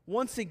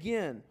 Once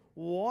again,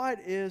 what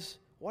is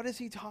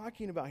he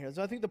talking about here?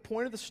 So I think the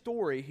point of the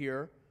story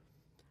here,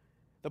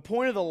 the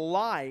point of the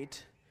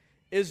light,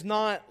 is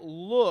not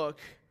look,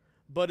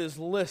 but is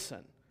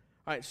listen.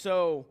 All right,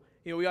 so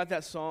we got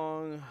that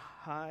song,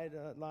 hide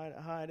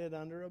it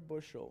under a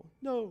bushel.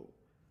 No,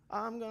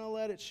 I'm going to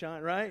let it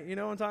shine, right? You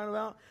know what I'm talking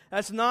about?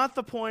 That's not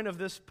the point of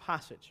this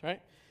passage,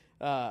 right?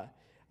 I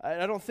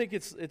don't think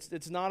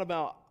it's not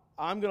about,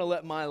 I'm going to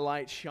let my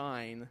light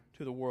shine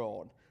to the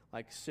world,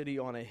 like city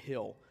on a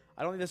hill.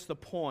 I don't think that's the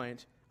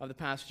point of the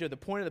passage here. The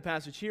point of the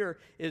passage here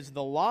is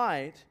the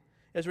light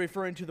is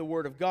referring to the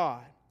Word of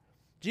God.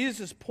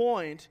 Jesus'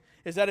 point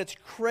is that it's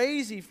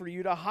crazy for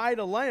you to hide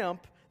a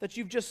lamp that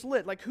you've just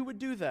lit. Like, who would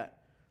do that?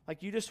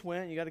 Like, you just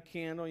went, you got a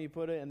candle, you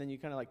put it, and then you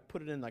kind of like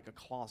put it in like a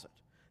closet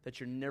that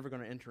you're never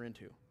going to enter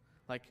into.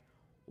 Like,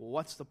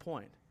 what's the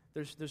point?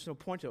 There's no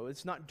point to it.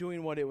 It's not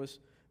doing what it was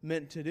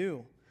meant to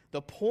do.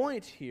 The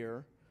point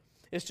here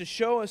is to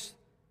show us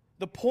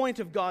the point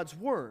of God's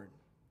Word.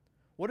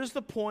 What is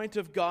the point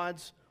of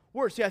God's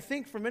Word? See, I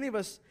think for many of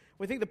us,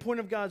 we think the point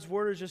of God's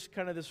Word is just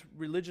kind of this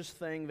religious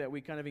thing that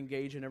we kind of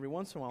engage in every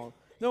once in a while.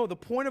 No, the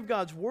point of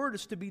God's Word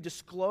is to be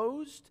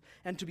disclosed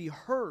and to be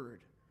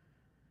heard.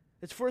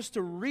 It's for us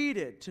to read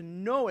it, to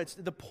know it.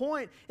 The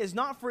point is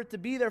not for it to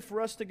be there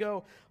for us to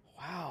go,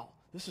 wow,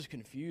 this is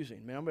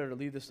confusing. Man, I'm better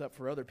leave this up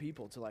for other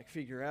people to like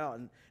figure out.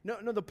 And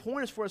no, the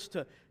point is for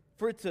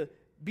it to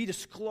be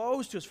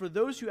disclosed to us, for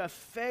those who have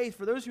faith,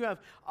 for those who have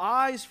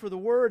eyes for the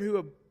Word,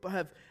 who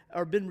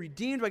are been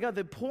redeemed by God.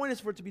 The point is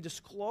for it to be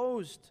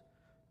disclosed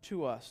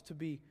to us, to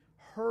be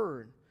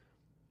heard.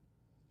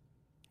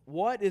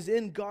 What is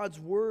in God's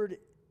Word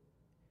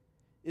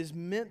is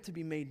meant to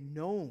be made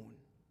known.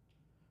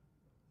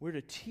 We're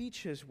to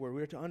teach His Word.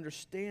 We're to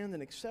understand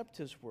and accept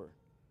His Word.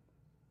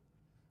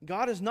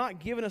 God has not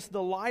given us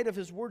the light of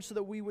His Word so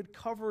that we would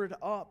cover it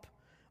up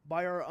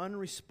by our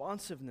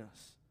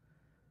unresponsiveness,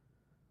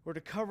 or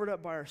to cover it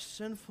up by our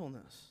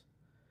sinfulness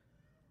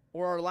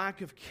or our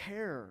lack of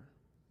care.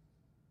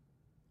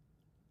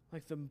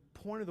 Like, the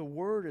point of the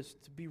Word is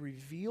to be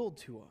revealed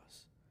to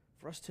us,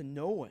 for us to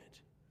know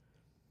it.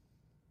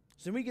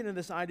 So then we get into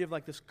this idea of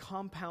like this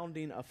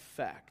compounding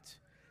effect.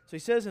 So he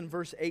says in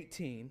verse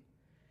 18, he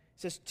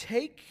says,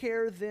 "Take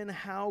care then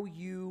how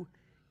you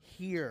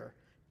hear."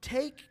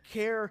 Take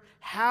care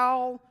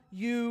how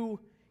you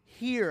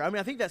hear. I mean,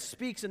 I think that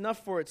speaks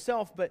enough for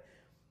itself, but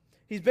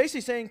he's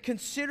basically saying,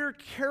 consider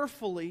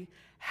carefully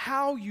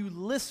how you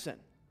listen.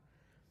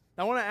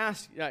 Now, I want to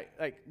ask,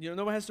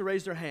 nobody has to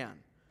raise their hand,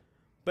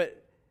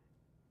 but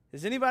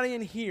has anybody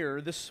in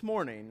here this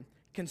morning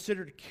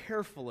considered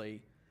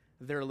carefully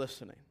their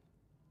listening?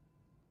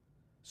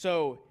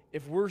 So,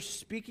 if we're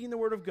speaking the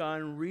Word of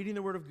God and reading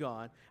the Word of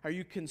God, are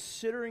you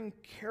considering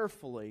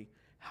carefully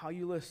how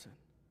you listen?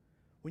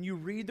 When you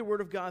read the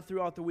Word of God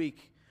throughout the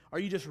week, are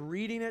you just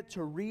reading it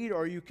to read,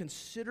 or are you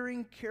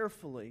considering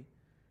carefully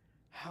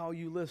how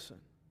you listen,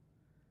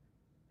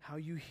 how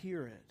you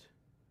hear it?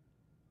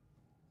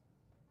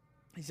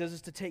 He says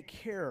it's to take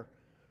care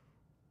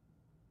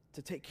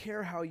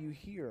how you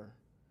hear.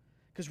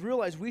 Because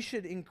realize we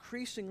should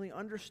increasingly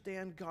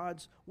understand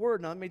God's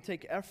Word. Now, it may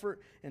take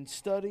effort and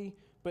study,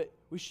 but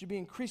we should be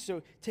increased.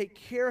 So take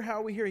care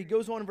how we hear. He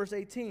goes on in verse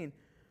 18.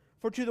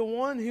 "For to the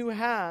one who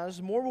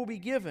has, more will be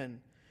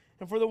given.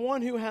 And for the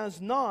one who has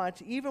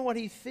not, even what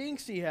he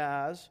thinks he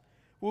has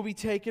will be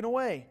taken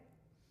away."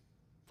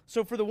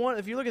 So for the one,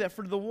 if you look at that,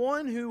 for the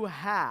one who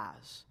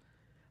has,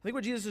 I think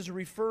what Jesus is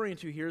referring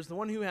to here is the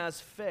one who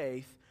has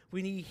faith.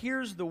 When he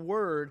hears the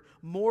word,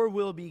 more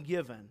will be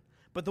given.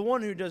 But the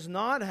one who does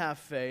not have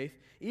faith,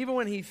 even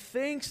what he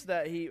thinks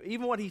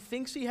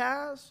he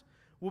has,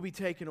 will be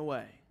taken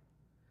away.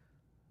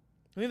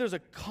 I think there's a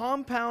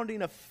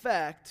compounding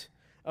effect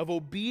of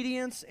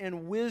obedience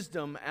and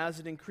wisdom as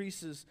it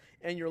increases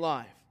in your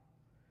life.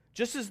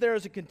 Just as there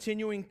is a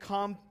continuing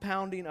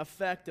compounding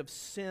effect of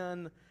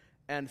sin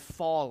and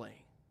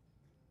folly.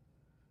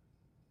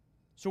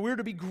 So we're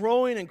to be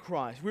growing in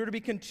Christ. We're to be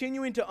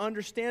continuing to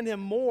understand Him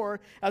more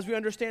as we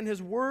understand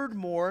His Word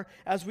more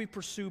as we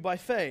pursue by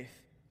faith.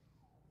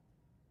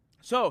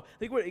 So,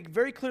 I think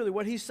very clearly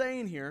what he's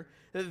saying here,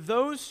 that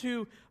those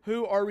who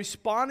are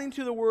responding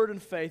to the word in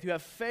faith, who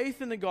have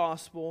faith in the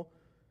gospel,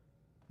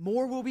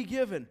 more will be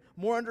given.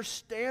 More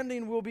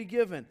understanding will be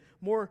given.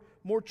 More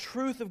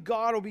truth of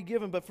God will be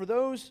given. But for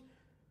those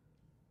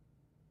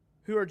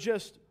who are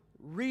just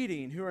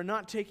reading, who are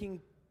not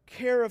taking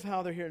care of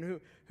how they're hearing,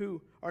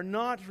 who are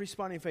not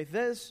responding in faith,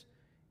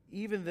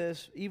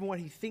 even what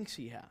he thinks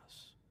he has,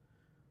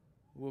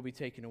 will be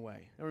taken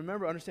away. And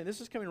remember, understand,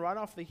 this is coming right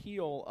off the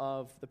heel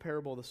of the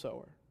parable of the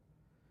sower.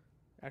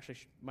 Actually,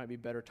 might be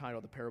better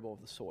titled, the parable of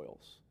the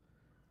soils.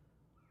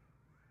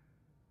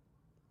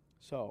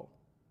 So,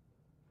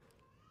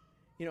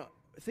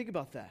 think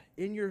about that.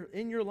 In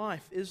your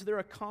life, is there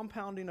a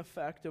compounding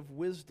effect of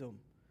wisdom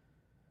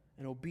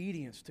and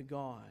obedience to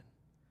God?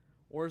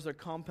 Or is there a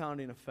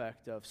compounding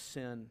effect of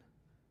sin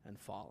and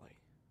folly?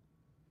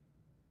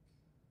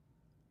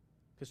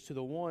 Because to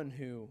the one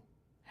who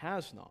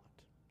has not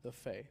the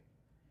faith,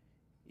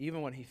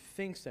 even what he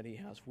thinks that he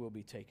has will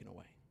be taken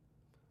away.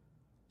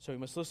 So we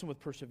must listen with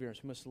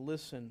perseverance. We must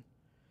listen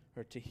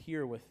or to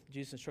hear with,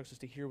 Jesus instructs us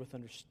to hear with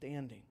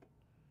understanding,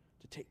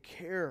 to take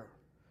care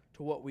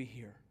to what we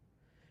hear.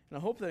 And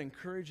I hope that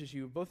encourages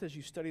you, both as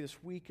you study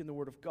this week in the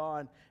Word of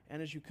God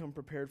and as you come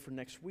prepared for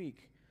next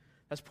week.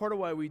 That's part of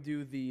why we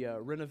do the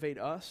Renovate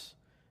Us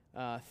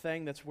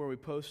thing. That's where we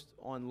post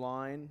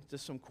online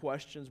just some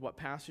questions, what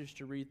passage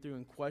to read through,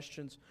 and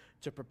questions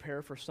to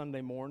prepare for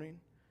Sunday morning.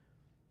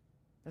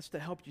 That's to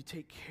help you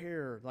take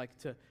care,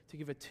 to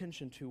give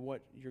attention to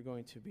what you're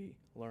going to be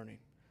learning.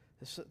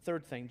 The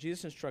third thing,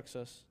 Jesus instructs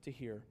us to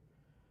hear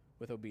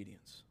with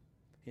obedience.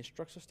 He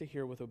instructs us to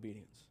hear with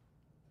obedience.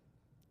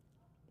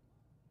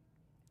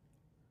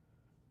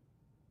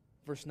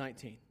 Verse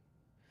 19.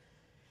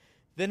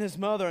 Then his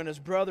mother and his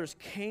brothers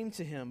came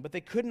to him, but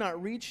they could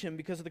not reach him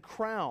because of the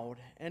crowd.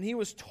 And he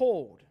was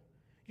told,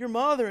 "Your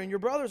mother and your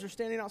brothers are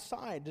standing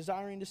outside,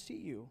 desiring to see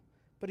you."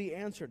 But he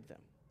answered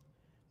them,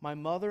 "My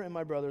mother and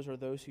my brothers are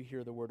those who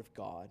hear the word of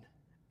God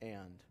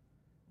and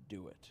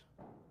do it."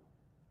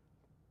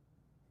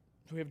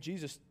 So we have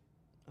Jesus,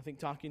 I think,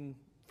 talking,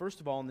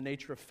 first of all, on the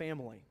nature of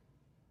family.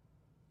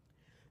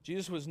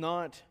 Jesus was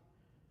not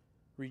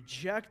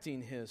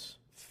rejecting his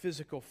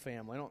physical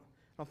family.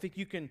 I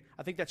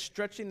think that's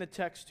stretching the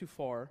text too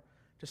far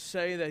to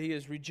say that he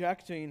is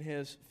rejecting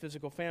his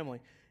physical family.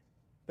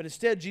 But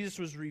instead, Jesus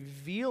was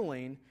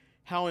revealing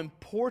how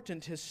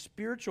important his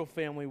spiritual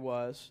family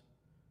was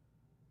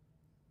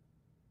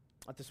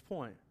at this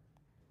point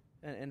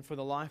and for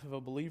the life of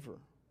a believer.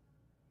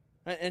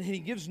 And he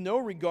gives no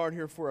regard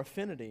here for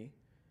affinity.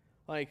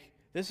 Like,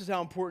 this is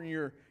how important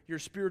your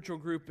spiritual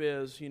group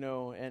is,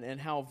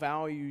 and how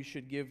value you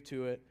should give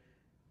to it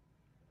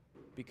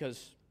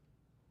because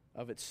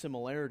of its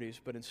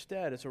similarities, but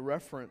instead it's a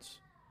reference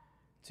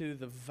to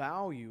the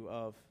value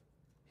of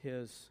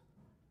his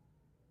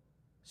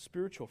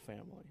spiritual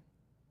family.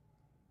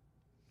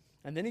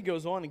 And then he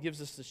goes on and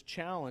gives us this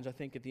challenge, I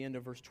think, at the end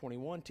of verse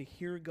 21, to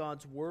hear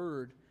God's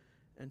word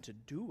and to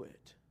do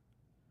it.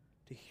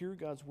 To hear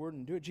God's word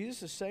and do it.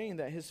 Jesus is saying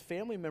that his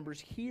family members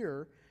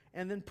hear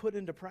and then put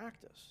into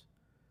practice.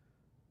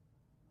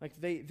 Like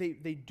they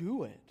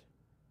do it.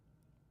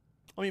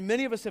 I mean,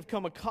 many of us have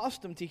come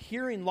accustomed to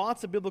hearing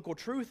lots of biblical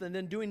truth and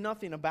then doing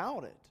nothing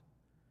about it.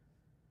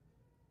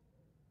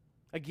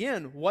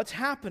 Again, what's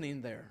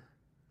happening there?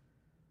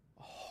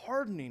 A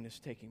hardening is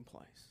taking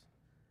place.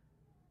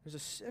 There's a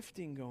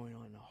sifting going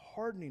on. A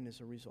hardening is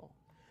a result.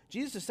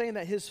 Jesus is saying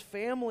that his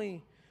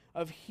family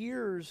of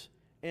hearers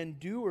and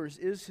doers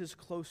is his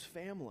close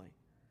family.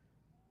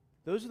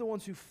 Those are the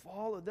ones who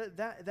follow.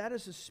 That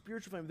is his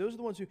spiritual family. Those are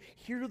the ones who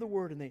hear the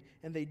word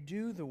and they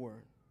do the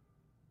word.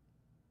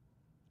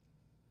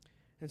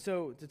 And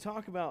so to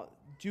talk about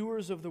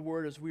doers of the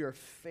word as we are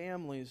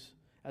families,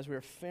 as we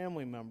are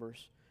family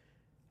members,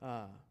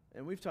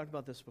 and we've talked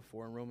about this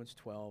before in Romans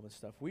 12 and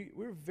stuff.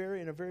 We're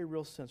in a very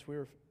real sense,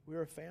 we're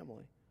a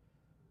family.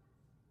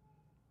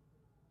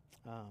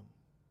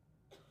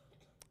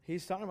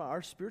 He's talking about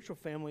our spiritual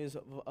family is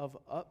of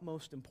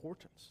utmost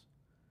importance.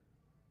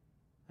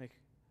 Like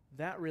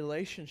that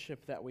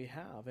relationship that we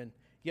have, and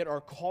yet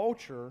our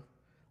culture,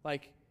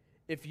 like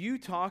if you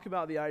talk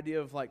about the idea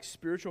of like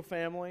spiritual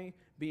family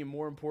being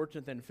more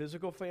important than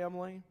physical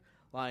family,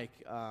 like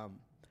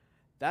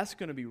that's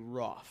going to be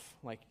rough.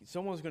 Like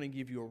someone's going to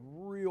give you a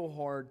real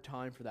hard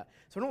time for that.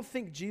 So I don't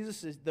think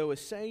Jesus is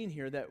saying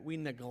here that we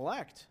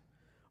neglect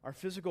our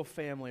physical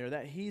family or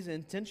that his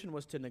intention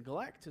was to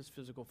neglect his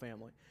physical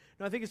family.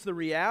 No, I think it's the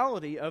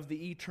reality of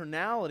the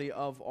eternality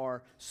of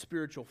our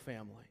spiritual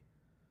family.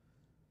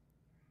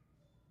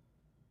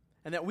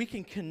 And that we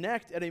can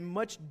connect at a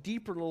much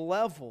deeper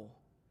level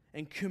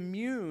and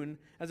commune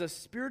as a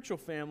spiritual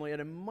family at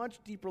a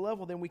much deeper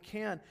level than we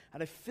can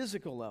at a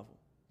physical level.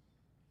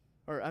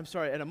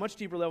 At a much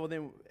deeper level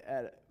than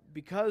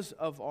because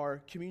of our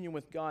communion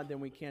with God than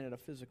we can at a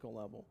physical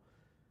level.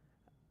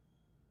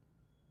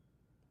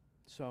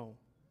 So,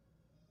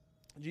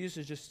 Jesus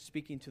is just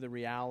speaking to the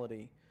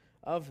reality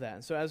of that.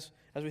 And so as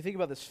we think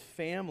about this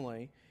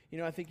family,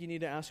 I think you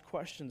need to ask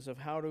questions of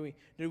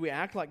do we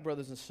act like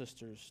brothers and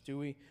sisters? Do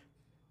we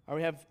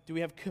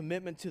have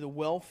commitment to the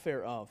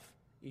welfare of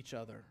each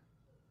other?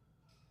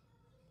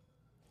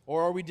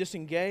 Or are we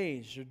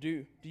disengaged? Or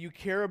do you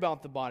care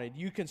about the body? Do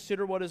you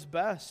consider what is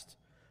best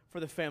for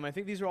the family? I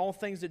think these are all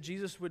things that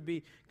Jesus would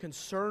be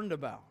concerned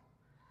about.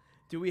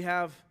 Do we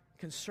have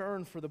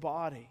concern for the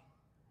body,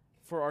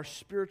 for our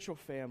spiritual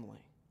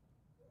family?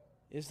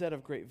 Is that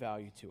of great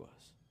value to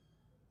us?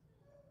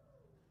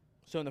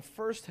 So in the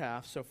first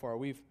half so far,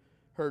 we've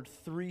heard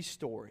 3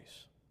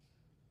 stories.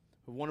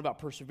 One about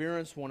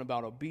perseverance, one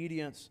about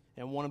obedience,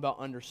 and one about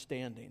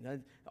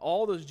understanding.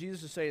 All those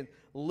Jesus is saying,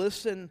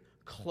 listen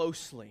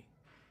closely.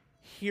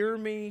 Hear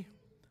me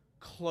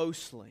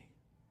closely.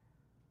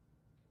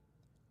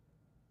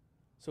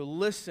 So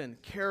listen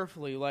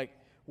carefully, like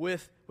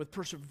with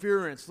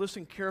perseverance.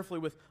 Listen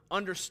carefully with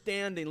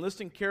understanding.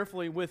 Listen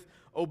carefully with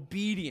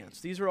obedience.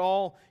 These are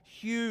all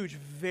huge,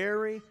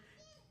 very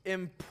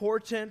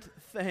important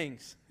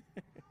things.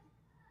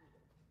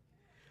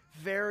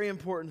 Very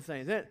important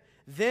things.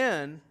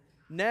 Then,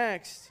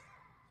 next,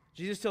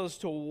 Jesus tells us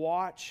to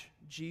watch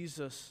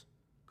Jesus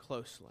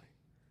closely.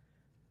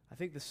 I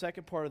think the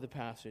second part of the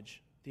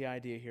passage, the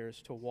idea here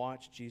is to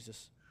watch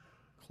Jesus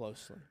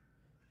closely.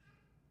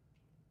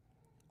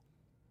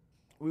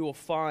 We will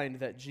find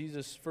that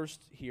Jesus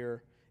first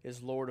here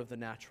is Lord of the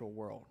natural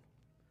world.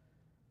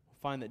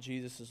 We'll find that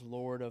Jesus is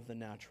Lord of the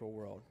natural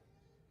world.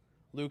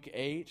 Luke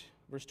 8,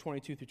 verse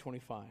 22 through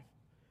 25.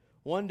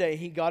 One day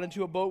he got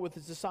into a boat with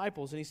his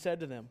disciples and he said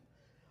to them,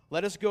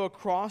 "Let us go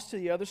across to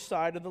the other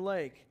side of the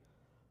lake."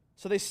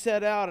 So they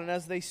set out, and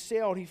as they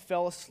sailed, he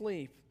fell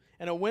asleep.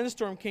 And a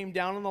windstorm came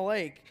down on the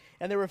lake,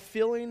 and they were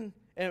filling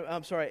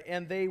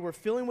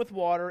with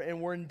water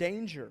and were in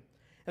danger.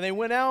 And they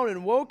went out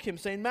and woke him,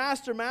 saying,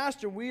 "Master,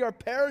 Master, we are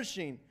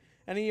perishing."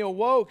 And he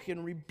awoke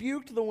and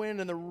rebuked the wind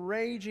and the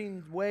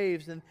raging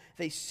waves, and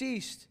they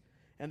ceased,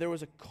 and there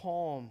was a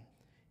calm.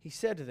 He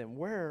said to them,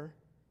 "Where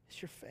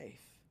is your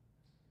faith?"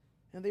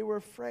 And they were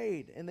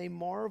afraid, and they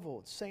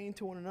marveled, saying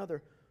to one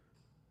another,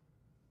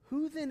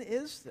 "Who then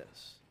is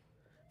this,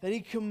 that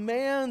he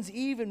commands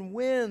even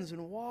winds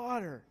and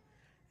water,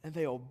 and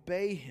they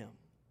obey him?"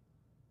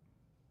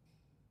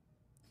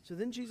 So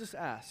then Jesus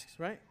asks,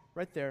 right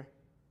there,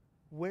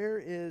 "Where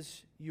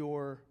is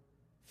your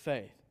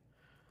faith?"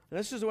 And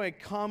this is the way I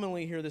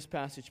commonly hear this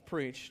passage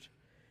preached.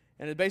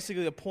 And it's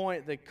basically the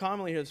point that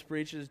commonly hears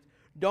preached is,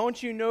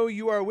 don't you know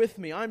you are with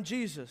me? I'm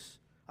Jesus.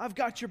 I've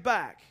got your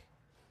back.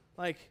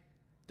 Like,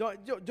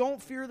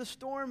 don't fear the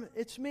storm.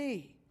 It's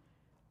me.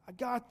 I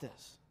got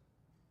this.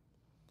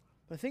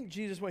 But I think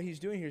Jesus, what he's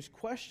doing here is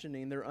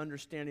questioning their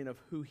understanding of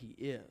who he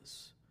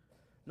is.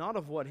 Not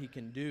of what he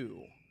can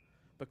do,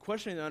 but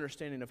questioning the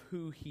understanding of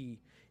who he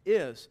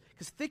is.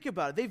 Because think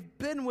about it. They've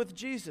been with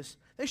Jesus.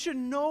 They should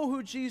know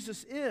who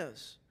Jesus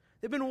is.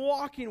 They've been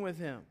walking with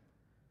him.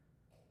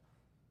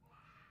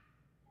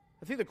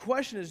 I think the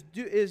question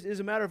is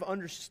a matter of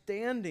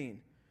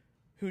understanding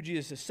who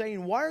Jesus is.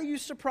 Saying, why are you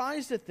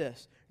surprised at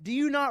this? Do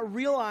you not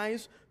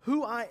realize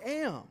who I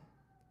am?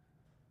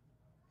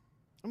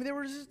 I mean, they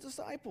were his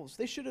disciples.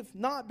 They should have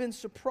not been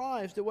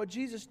surprised at what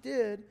Jesus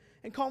did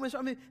and call him.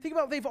 I mean, think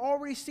about it. They've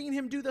already seen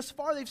him do thus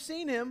far. They've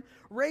seen him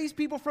raise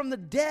people from the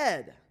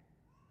dead.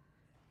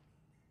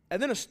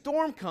 And then a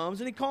storm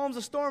comes, and he calms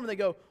the storm, and they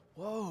go,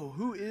 "Whoa,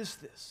 who is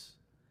this?"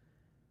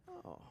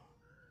 Oh.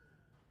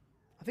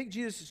 I think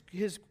Jesus,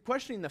 his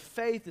questioning the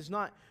faith is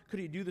not, could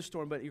he do the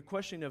storm, but your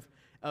questioning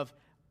of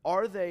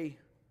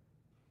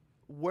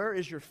where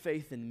is your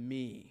faith in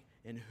me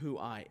and who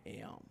I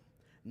am?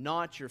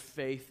 Not your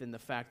faith in the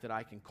fact that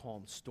I can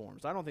calm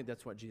storms. I don't think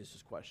that's what Jesus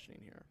is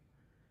questioning here.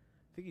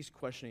 I think he's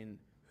questioning,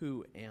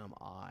 who am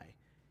I?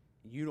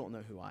 You don't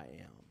know who I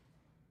am.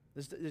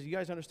 Does you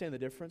guys understand the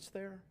difference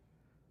there?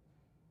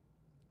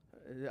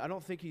 I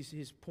don't think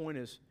his point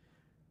is,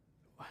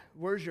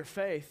 where's your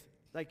faith?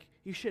 Like,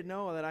 you should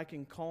know that I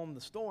can calm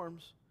the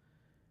storms.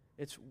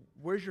 It's,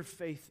 where's your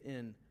faith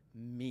in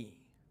me?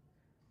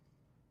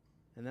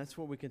 And that's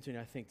what we continue,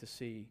 I think, to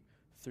see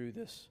through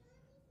this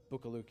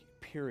book of Luke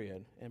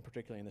period, and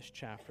particularly in this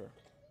chapter.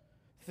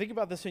 Think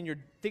about this in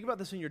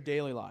your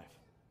daily life.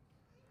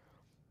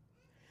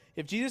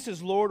 If Jesus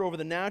is Lord over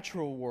the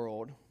natural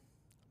world,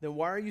 then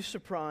why are you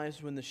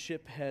surprised when the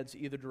ship heads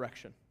either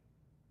direction?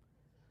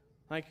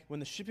 Like,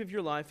 when the ship of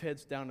your life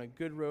heads down a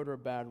good road or a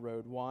bad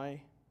road,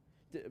 why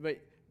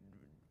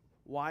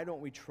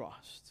don't we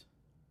trust?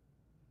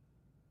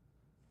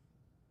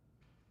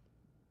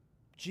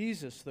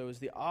 Jesus, though, is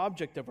the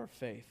object of our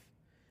faith,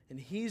 and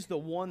he's the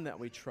one that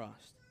we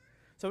trust.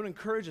 So I would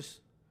encourage us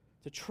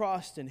to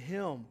trust in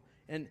him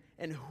and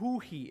who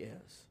he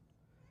is,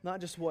 not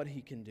just what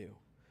he can do.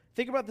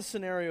 Think about the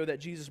scenario that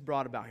Jesus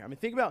brought about here. I mean,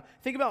 think about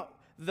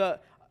the,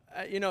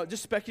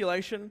 just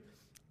speculation.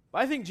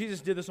 I think Jesus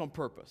did this on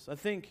purpose. I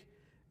think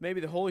maybe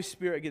the Holy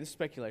Spirit, again,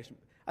 speculation.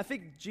 I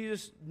think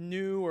Jesus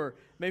knew, or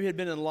maybe had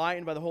been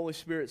enlightened by the Holy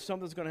Spirit,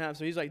 something's going to happen.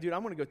 So he's like, dude,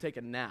 I'm going to go take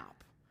a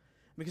nap.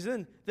 Because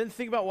then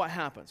think about what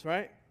happens,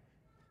 right?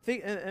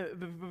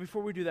 But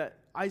before we do that,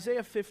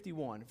 Isaiah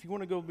 51, if you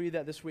want to go read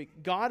that this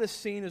week, God is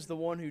seen as the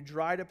one who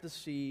dried up the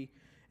sea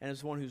and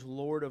as the one who's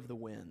Lord of the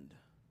wind.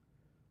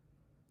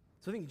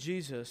 So I think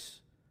Jesus,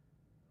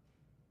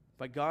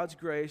 by God's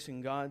grace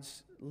and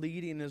God's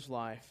leading in his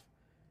life,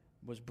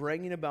 was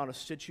bringing about a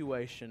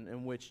situation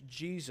in which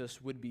Jesus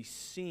would be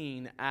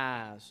seen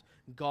as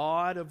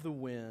God of the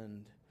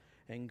wind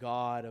and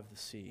God of the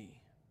sea.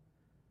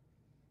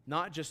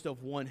 Not just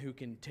of one who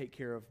can take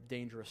care of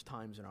dangerous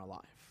times in our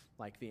life,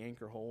 like the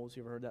anchor holds.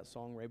 You ever heard that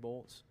song, Ray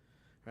Boltz?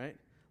 Right?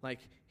 Like,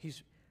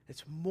 it's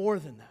more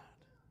than that.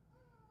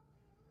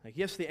 Like,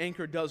 yes, the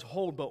anchor does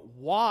hold, but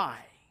why?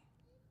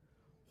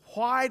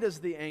 Why does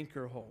the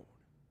anchor hold?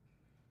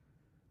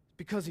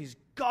 Because he's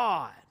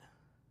God.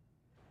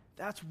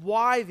 That's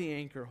why the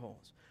anchor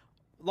holds.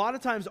 A lot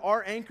of times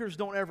our anchors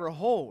don't ever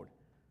hold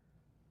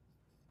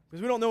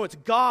because we don't know it's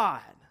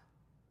God.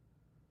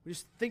 We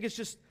just think it's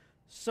just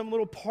some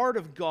little part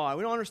of God.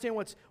 We don't understand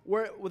with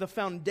the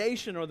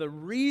foundation or the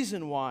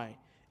reason why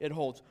it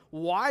holds.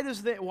 Why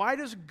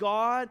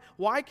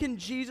can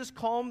Jesus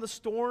calm the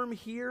storm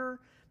here?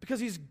 Because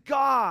he's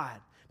God.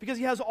 Because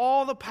he has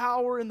all the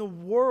power in the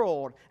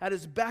world at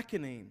his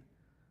beckoning.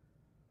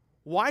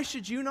 Why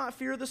should you not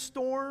fear the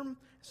storm?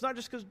 It's not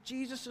just because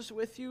Jesus is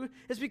with you.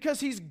 It's because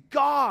he's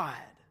God.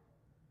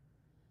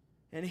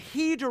 And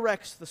he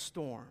directs the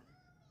storm.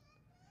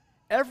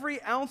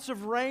 Every ounce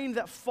of rain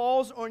that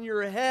falls on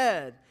your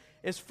head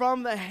is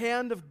from the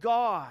hand of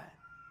God.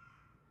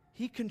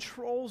 He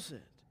controls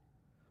it.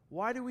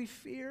 Why do we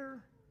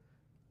fear?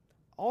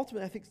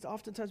 Ultimately, I think it's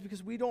oftentimes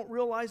because we don't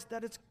realize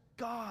that it's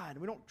God.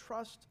 We don't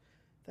trust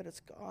that it's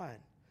God.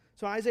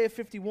 So Isaiah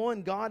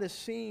 51, God is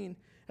seen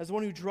as the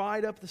one who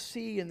dried up the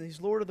sea, and he's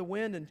Lord of the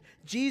wind. And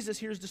Jesus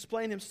here is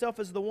displaying himself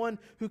as the one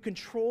who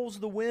controls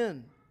the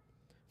wind.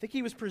 I think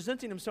he was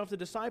presenting himself to the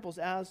disciples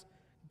as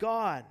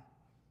God.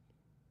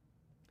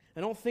 I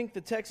don't think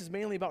the text is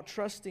mainly about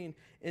trusting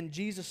in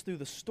Jesus through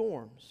the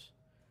storms,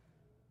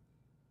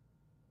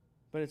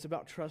 but it's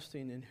about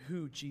trusting in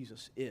who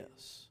Jesus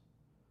is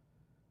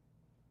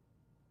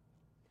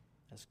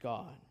as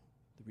God,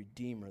 the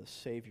Redeemer, the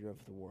Savior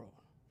of the world.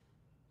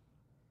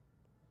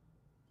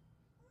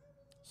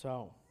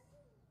 So,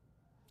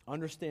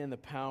 understand the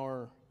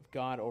power of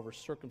God over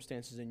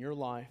circumstances in your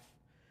life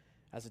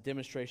as a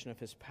demonstration of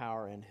his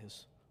power and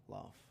his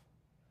love.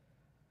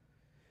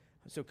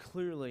 So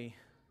clearly,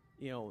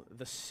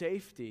 the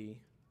safety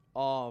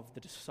of the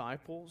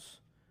disciples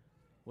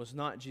was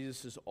not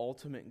Jesus'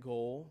 ultimate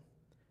goal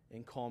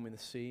in calming the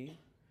sea.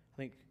 I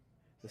think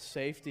the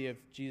safety of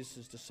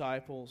Jesus'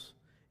 disciples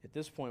at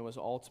this point was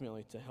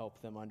ultimately to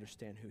help them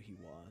understand who he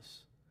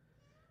was.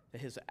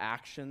 That his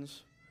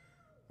actions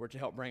were to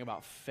help bring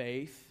about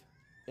faith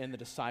in the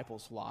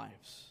disciples'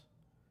 lives.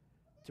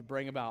 To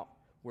bring about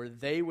where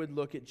they would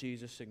look at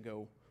Jesus and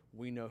go,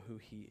 we know who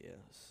he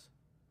is.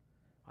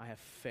 I have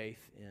faith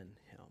in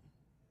him.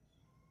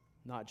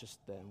 Not just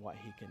in what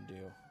he can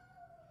do.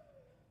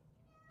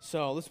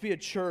 So let's be a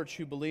church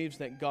who believes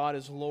that God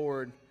is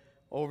Lord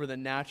over the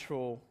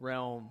natural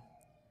realm.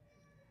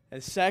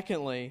 And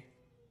secondly,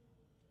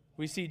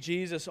 we see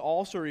Jesus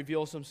also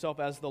reveals himself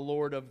as the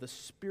Lord of the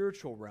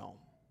spiritual realm.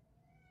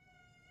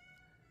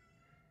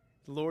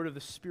 The Lord of the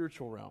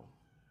spiritual realm.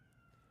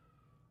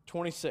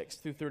 26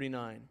 through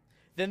 39.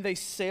 Then they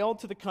sailed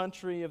to the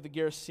country of the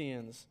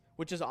Gerasenes,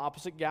 which is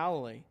opposite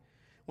Galilee.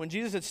 When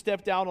Jesus had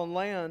stepped out on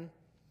land,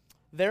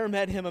 there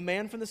met him a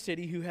man from the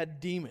city who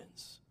had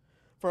demons.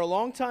 For a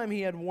long time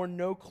he had worn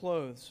no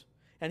clothes,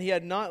 and he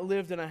had not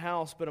lived in a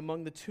house but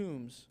among the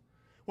tombs.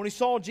 When he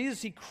saw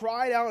Jesus, he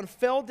cried out and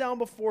fell down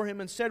before him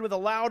and said with a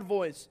loud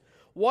voice,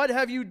 "What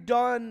have you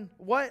done?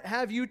 What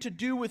have you to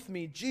do with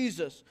me,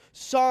 Jesus,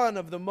 Son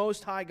of the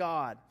Most High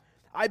God?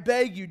 I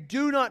beg you,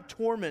 do not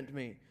torment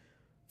me."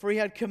 For he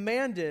had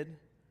commanded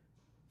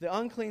the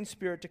unclean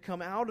spirit to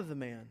come out of the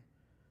man.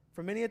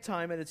 For many a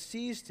time it had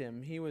seized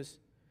him. He was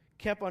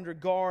kept under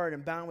guard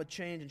and bound with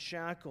chains and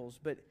shackles,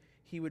 but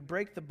he would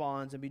break the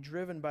bonds and be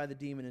driven by the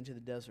demon into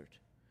the desert.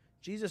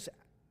 Jesus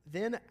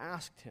then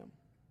asked him,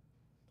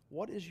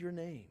 "What is your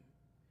name?"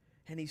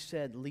 And he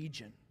said,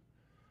 "Legion,"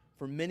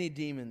 for many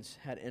demons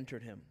had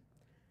entered him.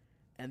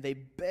 And they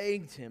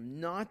begged him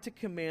not to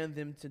command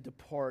them to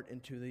depart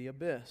into the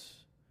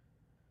abyss.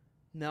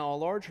 Now a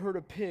large herd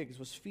of pigs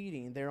was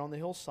feeding there on the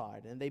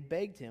hillside, and they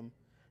begged him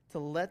to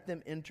let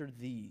them enter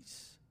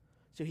these.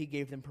 So he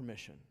gave them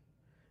permission.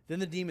 Then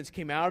the demons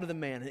came out of the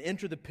man and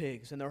entered the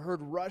pigs, and the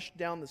herd rushed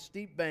down the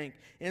steep bank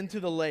into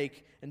the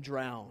lake and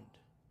drowned.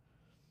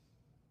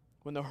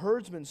 When the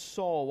herdsmen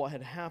saw what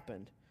had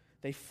happened,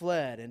 they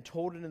fled and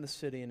told it in the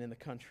city and in the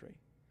country.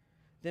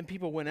 Then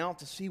people went out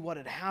to see what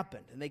had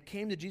happened, and they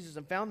came to Jesus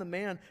and found the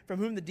man from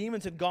whom the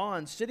demons had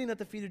gone, sitting at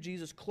the feet of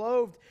Jesus,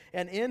 clothed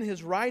and in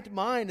his right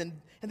mind,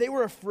 and they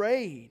were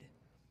afraid.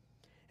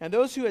 And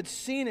those who had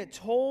seen it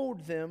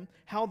told them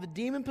how the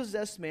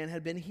demon-possessed man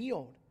had been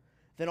healed.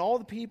 Then all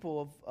the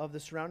people of the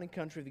surrounding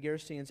country of the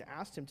Gerasenes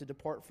asked him to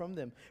depart from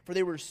them, for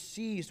they were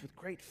seized with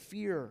great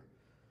fear.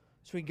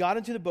 So he got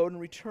into the boat and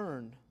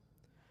returned.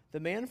 The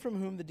man from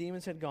whom the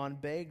demons had gone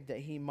begged that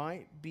he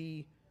might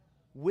be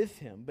with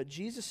him, but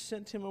Jesus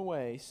sent him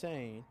away,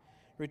 saying,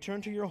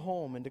 Return to your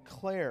home and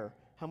declare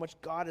how much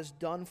God has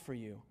done for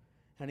you.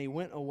 And he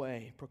went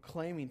away,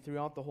 proclaiming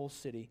throughout the whole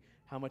city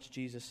how much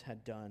Jesus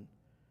had done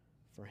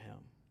for him.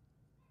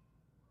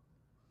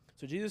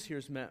 So Jesus here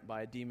is met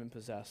by a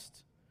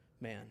demon-possessed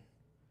man.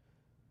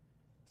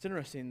 It's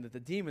interesting that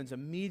the demons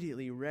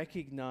immediately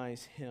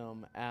recognize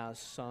him as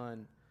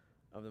Son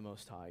of the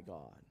Most High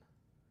God.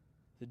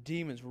 The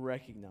demons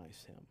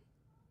recognize him.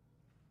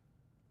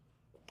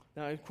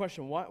 Now, a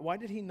question, why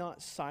did he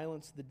not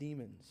silence the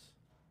demons?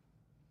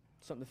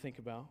 Something to think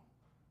about.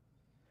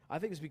 I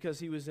think it's because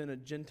he was in a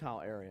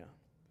Gentile area.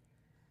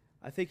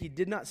 I think he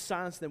did not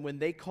silence them when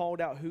they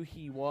called out who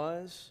he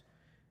was.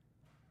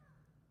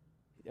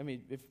 I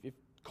mean, if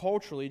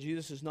culturally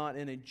Jesus is not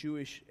in a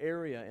Jewish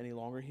area any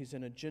longer, he's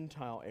in a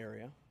Gentile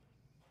area.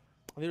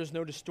 There's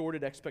no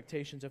distorted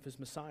expectations of his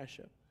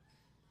messiahship.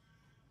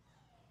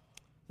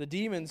 The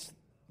demons,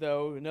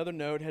 though, another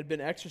note, had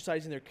been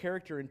exercising their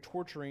character and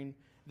torturing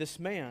this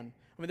man.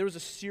 I mean, there was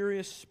a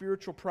serious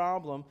spiritual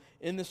problem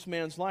in this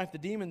man's life. The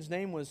demon's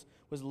name was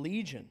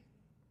Legion,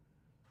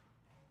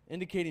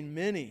 indicating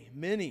many,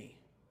 many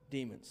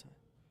demons.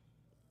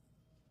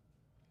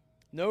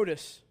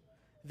 Notice,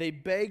 they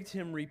begged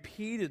him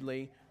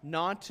repeatedly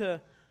not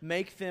to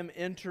make them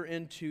enter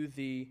into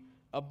the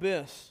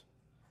abyss.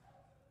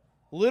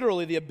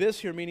 Literally, the abyss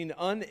here meaning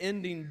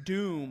unending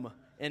doom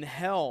and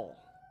hell.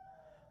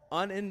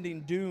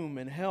 Unending doom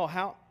and hell.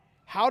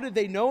 How did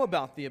they know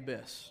about the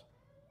abyss?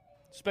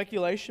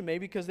 Speculation,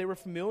 maybe because they were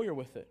familiar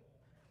with it.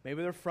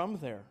 Maybe they're from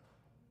there.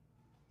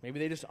 Maybe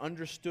they just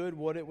understood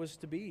what it was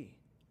to be.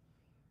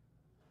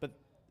 But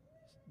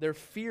their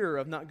fear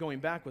of not going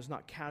back was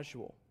not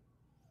casual.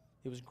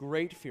 It was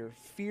great fear.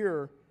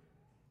 Fear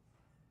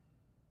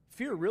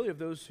really of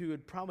those who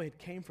had probably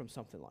came from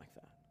something like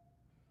that.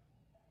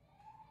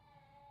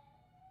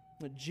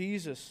 But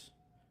Jesus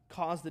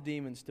caused the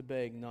demons to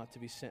beg not to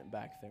be sent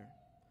back there.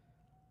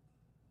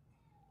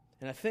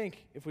 And I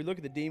think if we look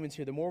at the demons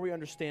here, the more we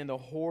understand the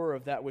horror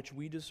of that which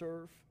we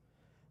deserve,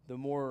 the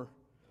more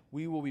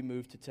we will be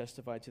moved to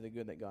testify to the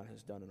good that God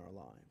has done in our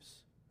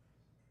lives.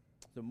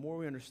 The more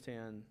we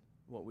understand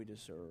what we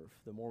deserve,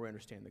 the more we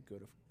understand the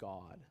good of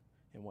God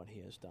and what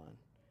He has done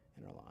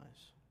in our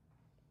lives.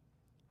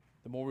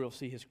 The more we will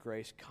see His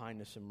grace,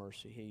 kindness, and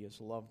mercy. He has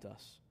loved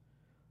us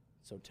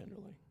so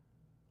tenderly.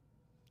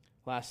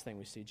 Last thing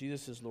we see,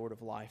 Jesus is Lord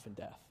of life and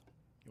death.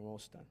 We're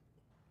almost done.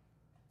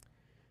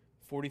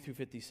 40 through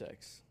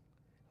 56.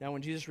 Now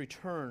when Jesus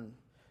returned,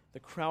 the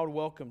crowd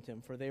welcomed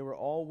him, for they were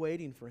all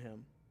waiting for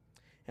him.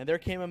 And there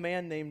came a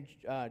man named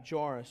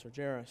Jairus,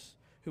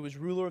 who was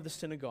ruler of the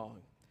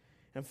synagogue.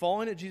 And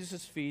falling at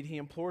Jesus' feet, he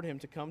implored him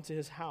to come to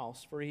his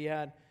house, for he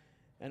had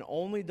an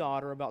only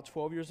daughter about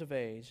 12 years of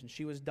age, and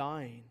she was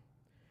dying.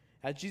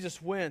 As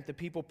Jesus went, the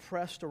people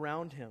pressed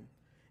around him.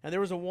 And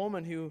there was a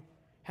woman who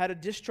had a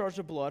discharge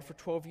of blood for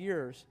 12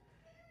 years.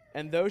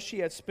 And though she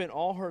had spent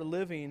all her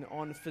living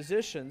on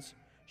physicians,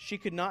 she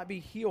could not be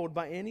healed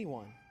by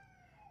anyone.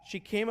 She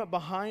came up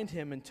behind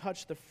him and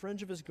touched the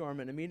fringe of his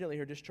garment. Immediately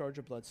her discharge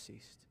of blood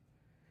ceased.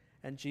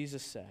 And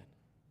Jesus said,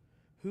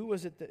 Who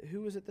was it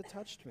that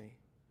touched me?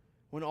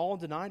 When all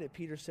denied it,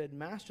 Peter said,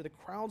 Master, the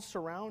crowds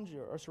surrounding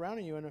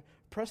you and are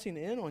pressing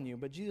in on you.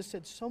 But Jesus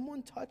said,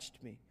 Someone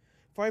touched me,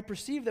 for I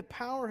perceive that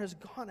power has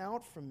gone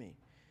out from me.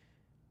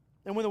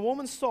 And when the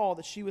woman saw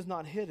that she was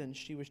not hidden,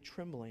 she was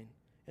trembling,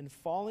 and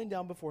falling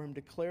down before him,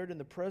 declared in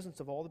the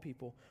presence of all the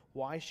people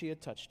why she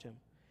had touched him,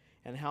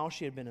 and how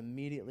she had been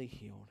immediately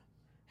healed.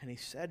 And he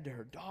said to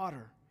her,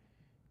 Daughter,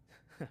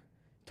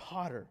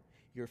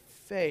 your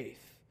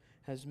faith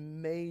has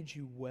made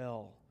you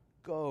well.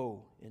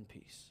 Go in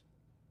peace.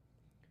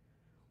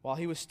 While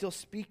he was still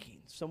speaking,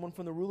 someone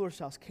from the ruler's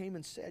house came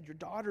and said, Your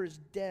daughter is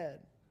dead.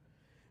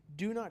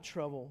 Do not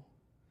trouble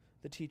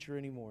the teacher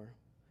anymore.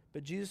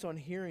 But Jesus, on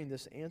hearing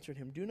this, answered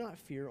him, Do not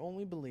fear,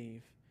 only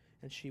believe,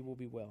 and she will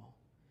be well.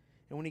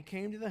 And when he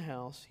came to the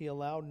house, he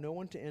allowed no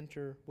one to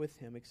enter with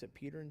him except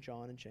Peter and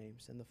John and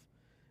James and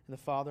the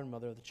father and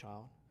mother of the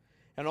child.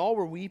 And all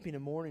were weeping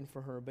and mourning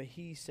for her, but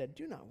he said,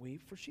 Do not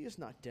weep, for she is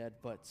not dead,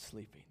 but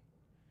sleeping.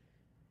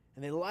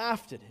 And they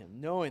laughed at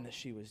him, knowing that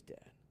she was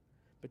dead.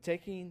 But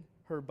taking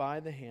her by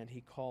the hand,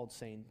 he called,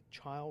 saying,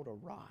 Child,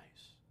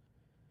 arise.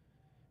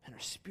 And her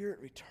spirit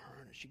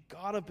returned, and she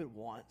got up at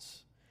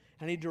once.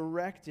 And he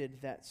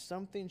directed that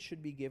something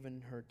should be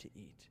given her to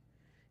eat.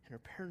 And her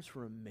parents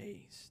were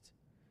amazed.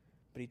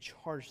 But he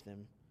charged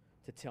them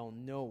to tell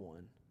no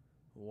one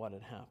what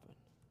had happened.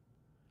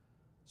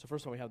 So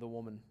first of all, we have the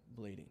woman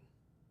bleeding.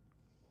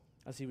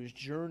 As he was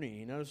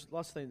journeying, there's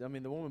lots of things.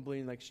 The woman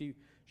bleeding, like she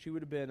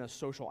would have been a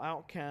social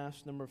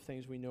outcast, a number of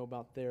things we know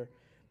about there.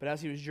 But as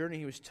he was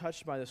journeying, he was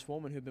touched by this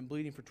woman who had been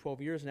bleeding for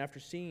 12 years. And after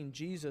seeing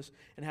Jesus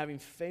and having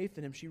faith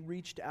in him, she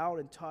reached out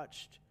and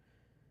touched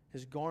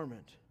his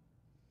garment.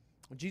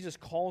 Jesus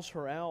calls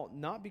her out,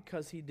 not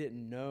because he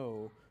didn't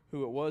know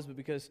who it was, but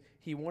because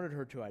he wanted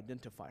her to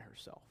identify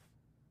herself.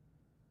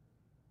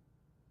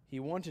 He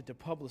wanted to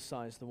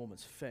publicize the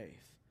woman's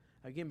faith.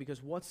 Again,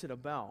 because what's it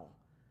about?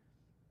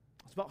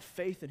 It's about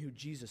faith in who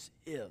Jesus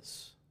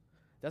is.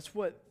 That's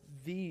what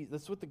the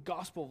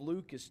Gospel of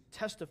Luke is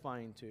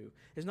testifying to.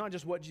 It's not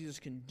just what Jesus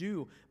can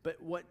do, but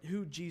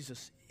who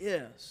Jesus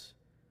is.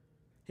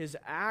 His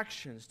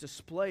actions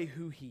display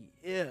who he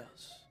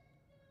is.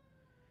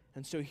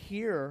 And so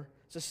here,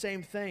 it's the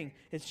same thing.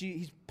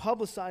 He's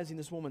publicizing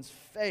this woman's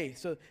faith.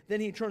 So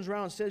then he turns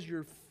around and says,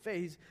 your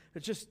faith.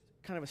 It's just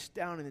kind of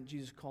astounding that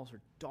Jesus calls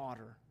her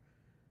daughter.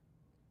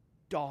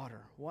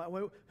 Daughter.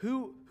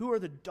 Who are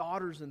the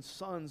daughters and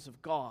sons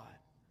of God?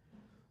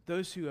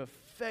 Those who have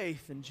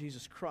faith in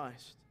Jesus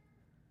Christ.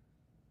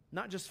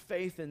 Not just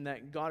faith in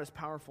that God is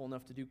powerful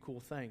enough to do cool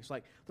things.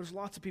 Like, there's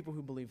lots of people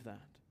who believe that.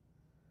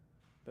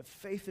 But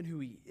faith in who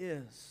he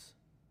is.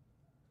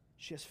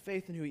 She has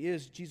faith in who he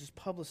is. Jesus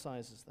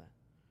publicizes that.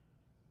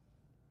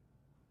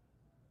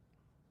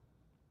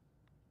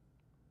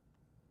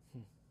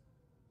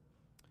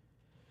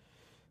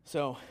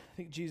 So, I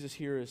think Jesus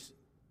here is,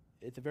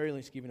 at the very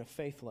least, giving a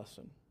faith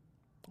lesson.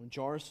 When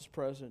Jairus is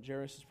present,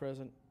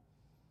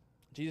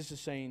 Jesus is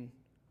saying,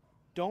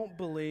 don't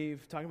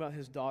believe, talking about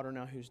his daughter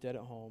now who's dead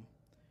at home.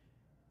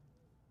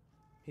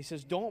 He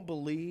says, don't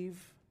believe.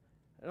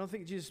 I don't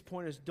think Jesus'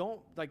 point is,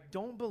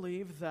 don't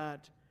believe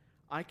that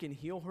I can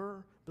heal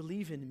her.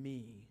 Believe in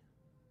me.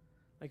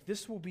 Like,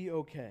 this will be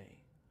okay.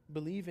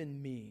 Believe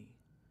in me.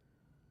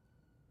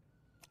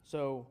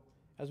 So,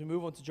 as we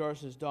move on to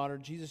Jairus' daughter,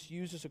 Jesus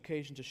used this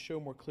occasion to show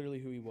more clearly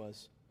who he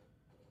was.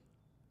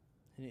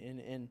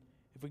 And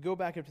if we go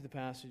back up to the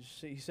passage,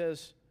 he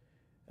says,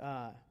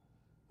 what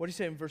did he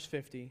say in verse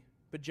 50?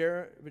 But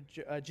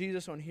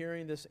Jesus, on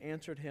hearing this,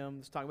 answered him,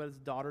 it's talking about his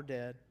daughter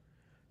dead,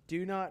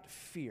 do not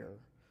fear,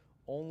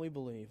 only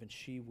believe, and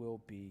she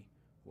will be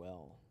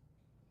well.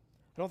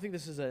 I don't think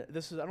this is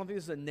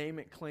a name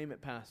it, claim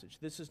it passage.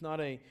 This is not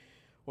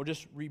or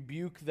just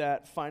rebuke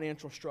that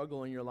financial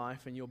struggle in your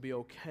life and you'll be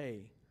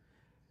okay.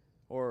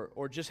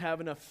 Or just have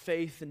enough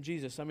faith in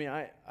Jesus. I mean,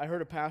 I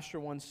heard a pastor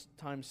one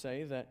time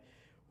say that,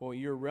 well,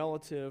 your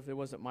relative, it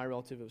wasn't my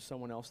relative, it was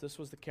someone else. This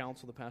was the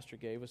counsel the pastor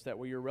gave us, that,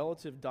 well, your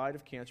relative died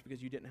of cancer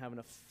because you didn't have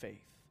enough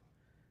faith.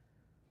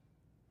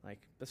 Like,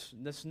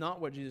 that's not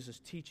what Jesus is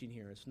teaching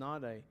here. It's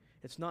not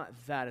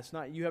that. It's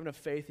not you have enough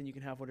faith and you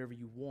can have whatever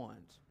you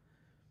want.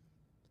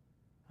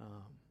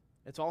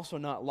 It's also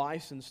not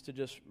licensed to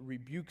just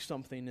rebuke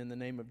something in the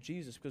name of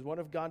Jesus, because what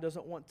if God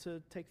doesn't want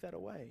to take that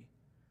away?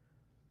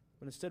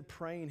 But instead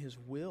praying his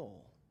will.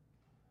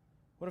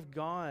 What if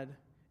God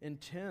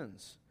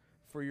intends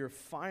for your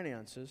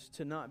finances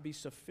to not be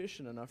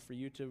sufficient enough for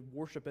you to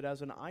worship it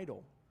as an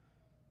idol?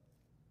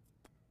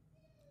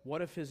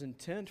 What if his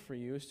intent for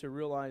you is to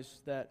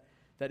realize that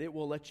it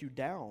will let you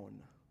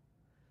down?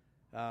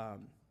 I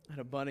had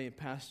a buddy, a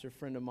pastor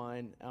friend of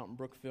mine out in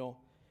Brookville,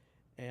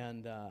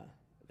 and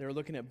they were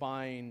looking at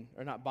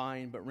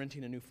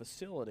renting a new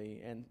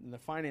facility, and the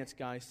finance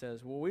guy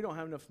says, well, we don't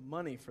have enough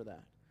money for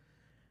that.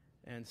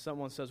 And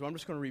someone says, well, I'm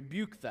just going to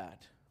rebuke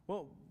that.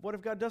 Well, what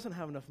if God doesn't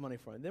have enough money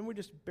for it? Then we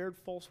just bear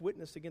false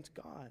witness against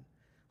God.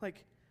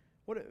 Like,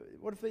 what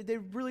if they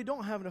really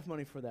don't have enough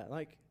money for that?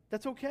 Like,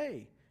 that's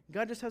okay.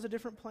 God just has a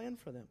different plan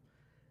for them.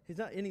 He's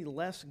not any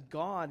less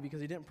God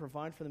because he didn't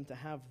provide for them to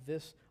have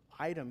this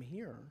item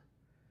here.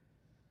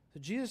 So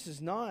Jesus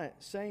is not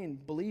saying,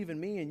 believe in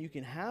me and you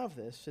can have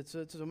this.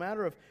 It's a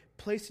matter of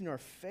placing our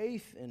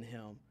faith in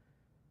him.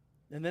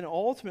 And then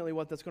ultimately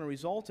what that's going to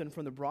result in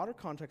from the broader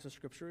context of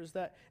Scripture is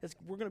that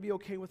we're going to be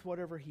okay with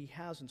whatever he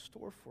has in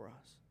store for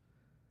us.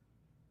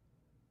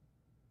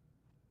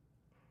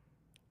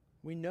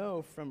 We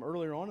know from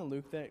earlier on in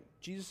Luke that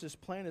Jesus'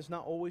 plan is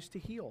not always to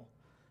heal.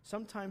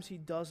 Sometimes he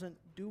doesn't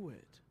do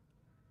it.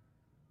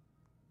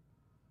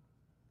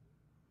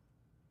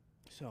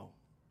 So,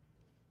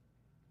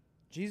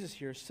 Jesus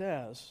here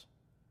says,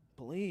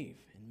 believe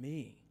in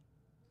me.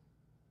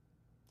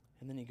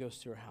 And then he goes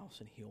to her house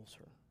and heals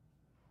her.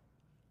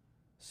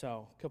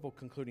 So, a couple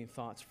concluding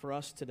thoughts for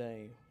us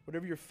today.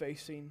 Whatever you're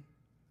facing,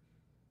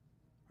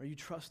 are you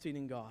trusting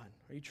in God?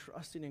 Are you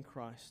trusting in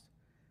Christ?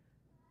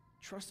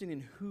 Trusting in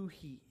who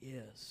he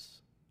is.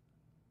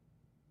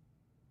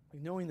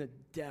 Like knowing the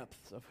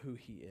depth of who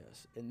he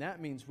is. And that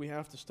means we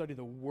have to study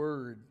the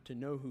Word to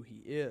know who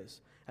he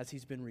is as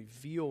he's been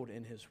revealed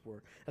in his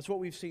Word. That's what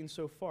we've seen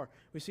so far.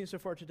 We've seen so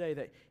far today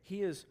that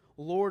he is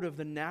Lord of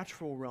the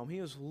natural realm. He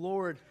is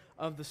Lord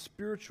of the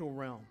spiritual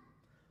realm.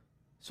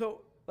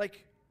 So,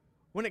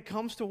 when it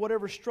comes to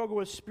whatever struggle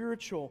is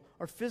spiritual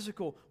or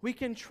physical, we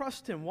can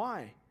trust him.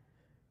 Why?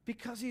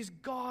 Because he's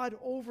God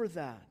over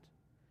that.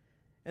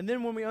 And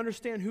then when we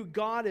understand who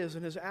God is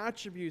and his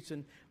attributes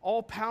and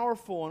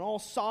all-powerful and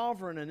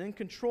all-sovereign and in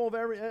control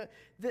of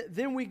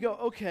then we go,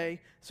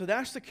 okay, so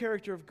that's the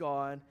character of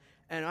God,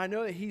 and I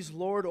know that he's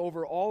Lord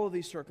over all of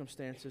these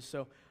circumstances,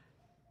 so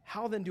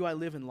how then do I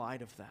live in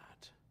light of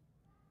that?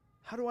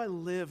 How do I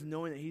live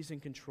knowing that he's in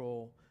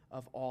control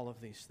of all of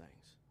these things?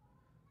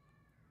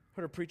 I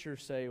heard a preacher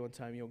say one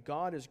time,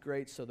 God is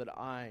great so that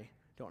I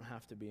don't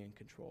have to be in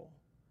control.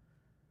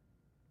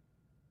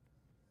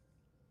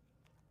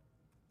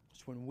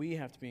 It's when we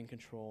have to be in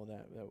control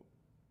that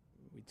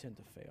we tend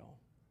to fail.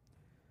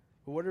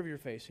 But whatever you're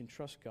facing,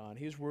 trust God.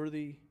 He's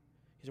worthy.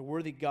 He's a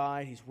worthy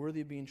guide. He's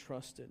worthy of being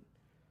trusted.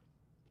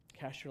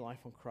 Cast your life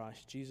on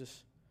Christ.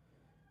 Jesus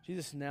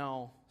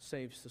now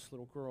saves this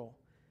little girl.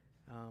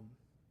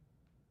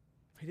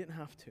 He didn't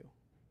have to.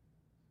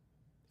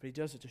 But he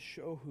does it to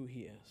show who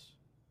he is.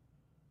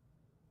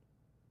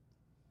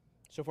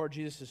 So far,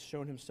 Jesus has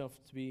shown himself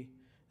to be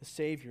the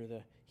Savior,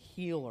 the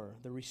healer,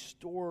 the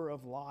restorer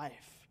of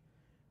life.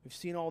 We've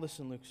seen all this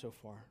in Luke so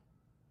far.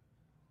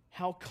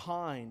 How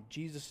kind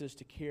Jesus is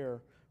to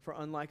care for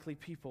unlikely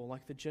people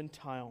like the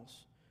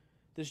Gentiles.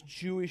 This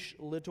Jewish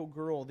little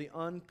girl, the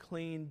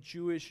unclean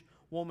Jewish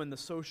woman, the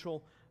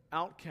social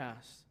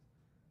outcast.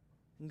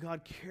 And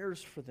God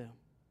cares for them.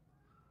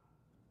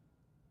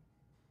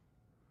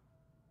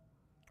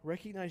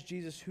 Recognize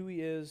Jesus, who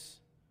he is,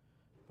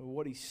 by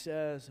what he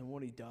says and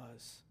what he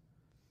does.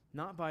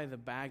 Not by the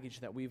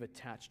baggage that we've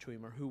attached to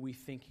him or who we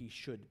think he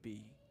should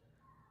be.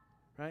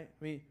 Right?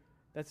 I mean,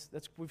 that's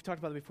we've talked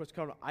about it before. It's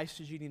called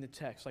eisegeting the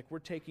text. Like we're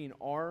taking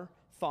our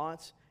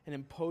thoughts and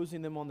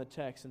imposing them on the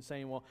text and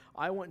saying, well,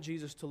 I want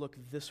Jesus to look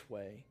this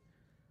way.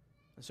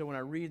 And so when I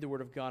read the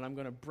Word of God, I'm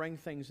going to bring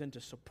things in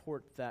to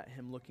support that,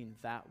 him looking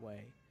that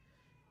way.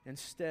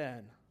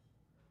 Instead,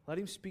 let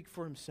him speak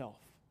for himself.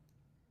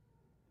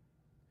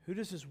 Who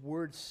does his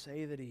Word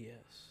say that he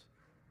is?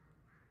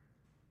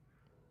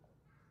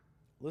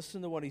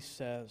 Listen to what he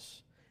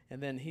says.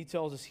 And then he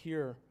tells us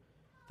here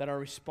that our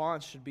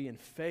response should be in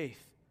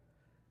faith.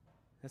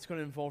 That's going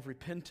to involve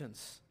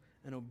repentance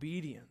and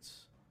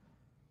obedience,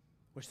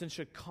 which then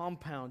should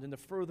compound into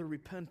further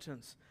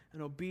repentance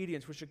and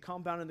obedience, which should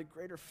compound into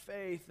greater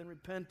faith and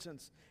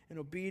repentance and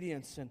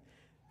obedience and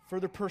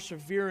further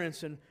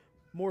perseverance and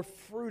more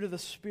fruit of the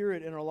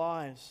Spirit in our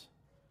lives.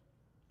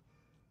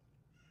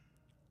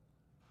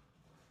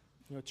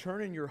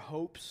 Turning your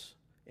hopes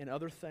in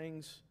other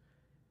things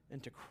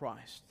into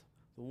Christ,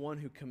 the one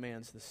who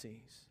commands the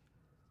seas.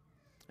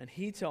 And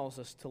he tells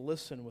us to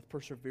listen with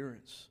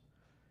perseverance,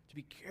 to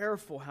be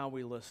careful how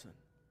we listen.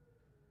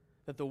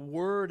 That the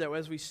Word, that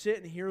as we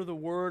sit and hear the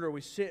Word or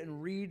we sit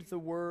and read the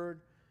Word,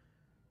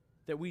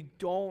 that we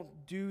don't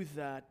do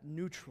that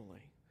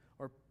neutrally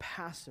or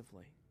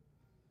passively.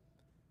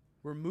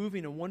 We're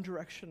moving in one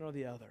direction or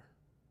the other.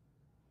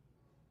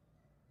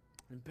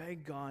 And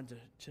beg God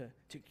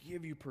to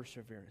give you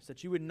perseverance,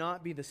 that you would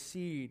not be the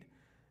seed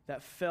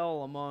that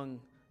fell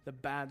among the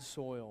bad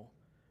soil,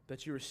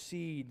 but you're a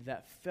seed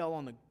that fell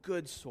on the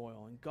good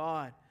soil. And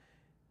God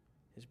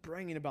is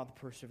bringing about the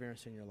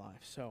perseverance in your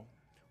life. So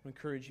I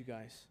encourage you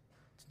guys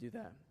to do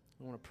that.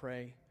 I want to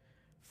pray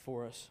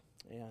for us,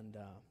 and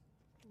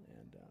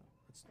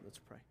let's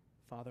pray.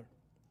 Father,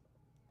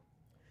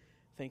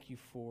 thank you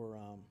for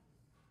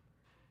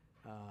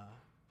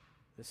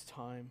this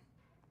time.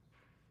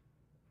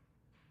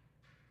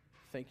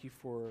 Thank you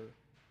for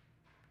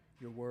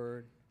your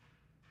word.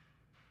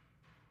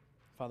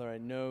 Father, I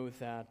know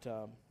that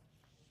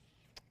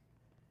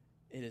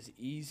it is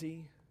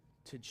easy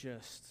to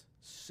just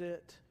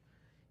sit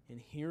and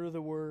hear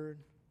the word.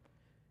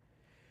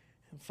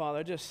 And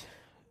Father,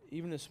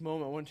 even this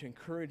moment, I want to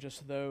encourage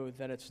us, though,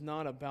 that it's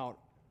not about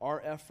our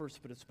efforts,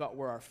 but it's about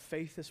where our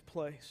faith is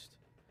placed.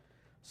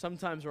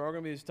 Sometimes there are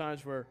going to be these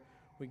times where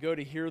we go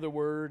to hear the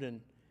word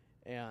and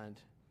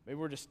maybe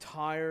we're just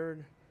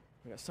tired.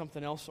 We got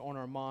something else on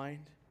our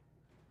mind.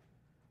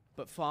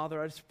 But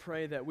Father, I just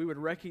pray that we would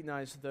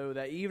recognize, though,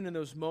 that even in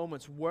those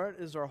moments, what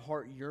does our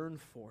heart yearn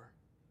for?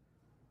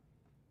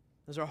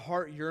 Does our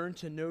heart yearn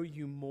to know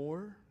you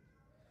more?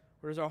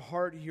 Or does our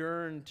heart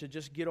yearn to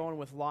just get on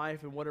with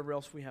life and whatever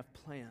else we have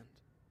planned?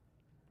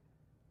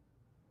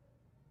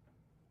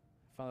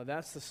 Father,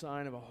 that's the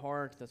sign of a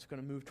heart that's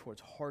going to move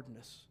towards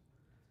hardness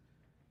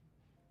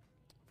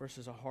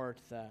versus a heart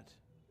that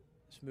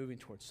is moving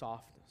towards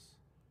softness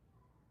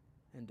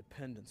and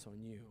dependence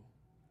on you.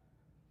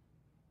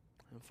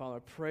 And Father, I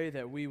pray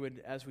that we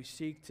would, as we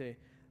seek to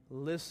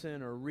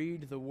listen or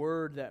read the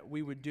word, that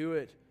we would do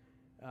it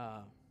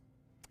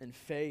in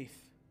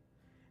faith,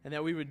 and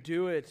that we would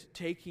do it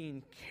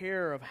taking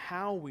care of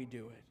how we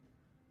do it.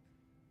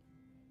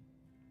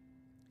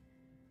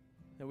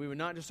 That we would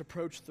not just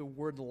approach the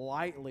word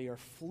lightly or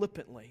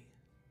flippantly,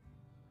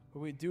 but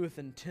we do it with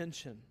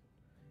intention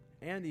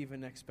and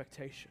even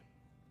expectation.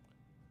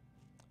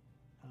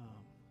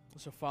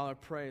 So, Father, I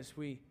pray as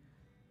we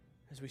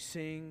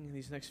sing in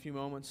these next few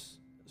moments,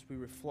 as we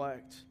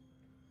reflect,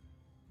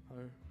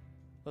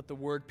 let the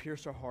word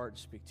pierce our heart and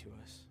speak to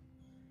us.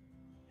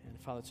 And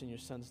Father, it's in your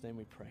Son's name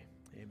we pray.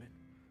 Amen.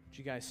 Would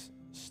you guys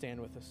stand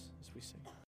with us as we sing?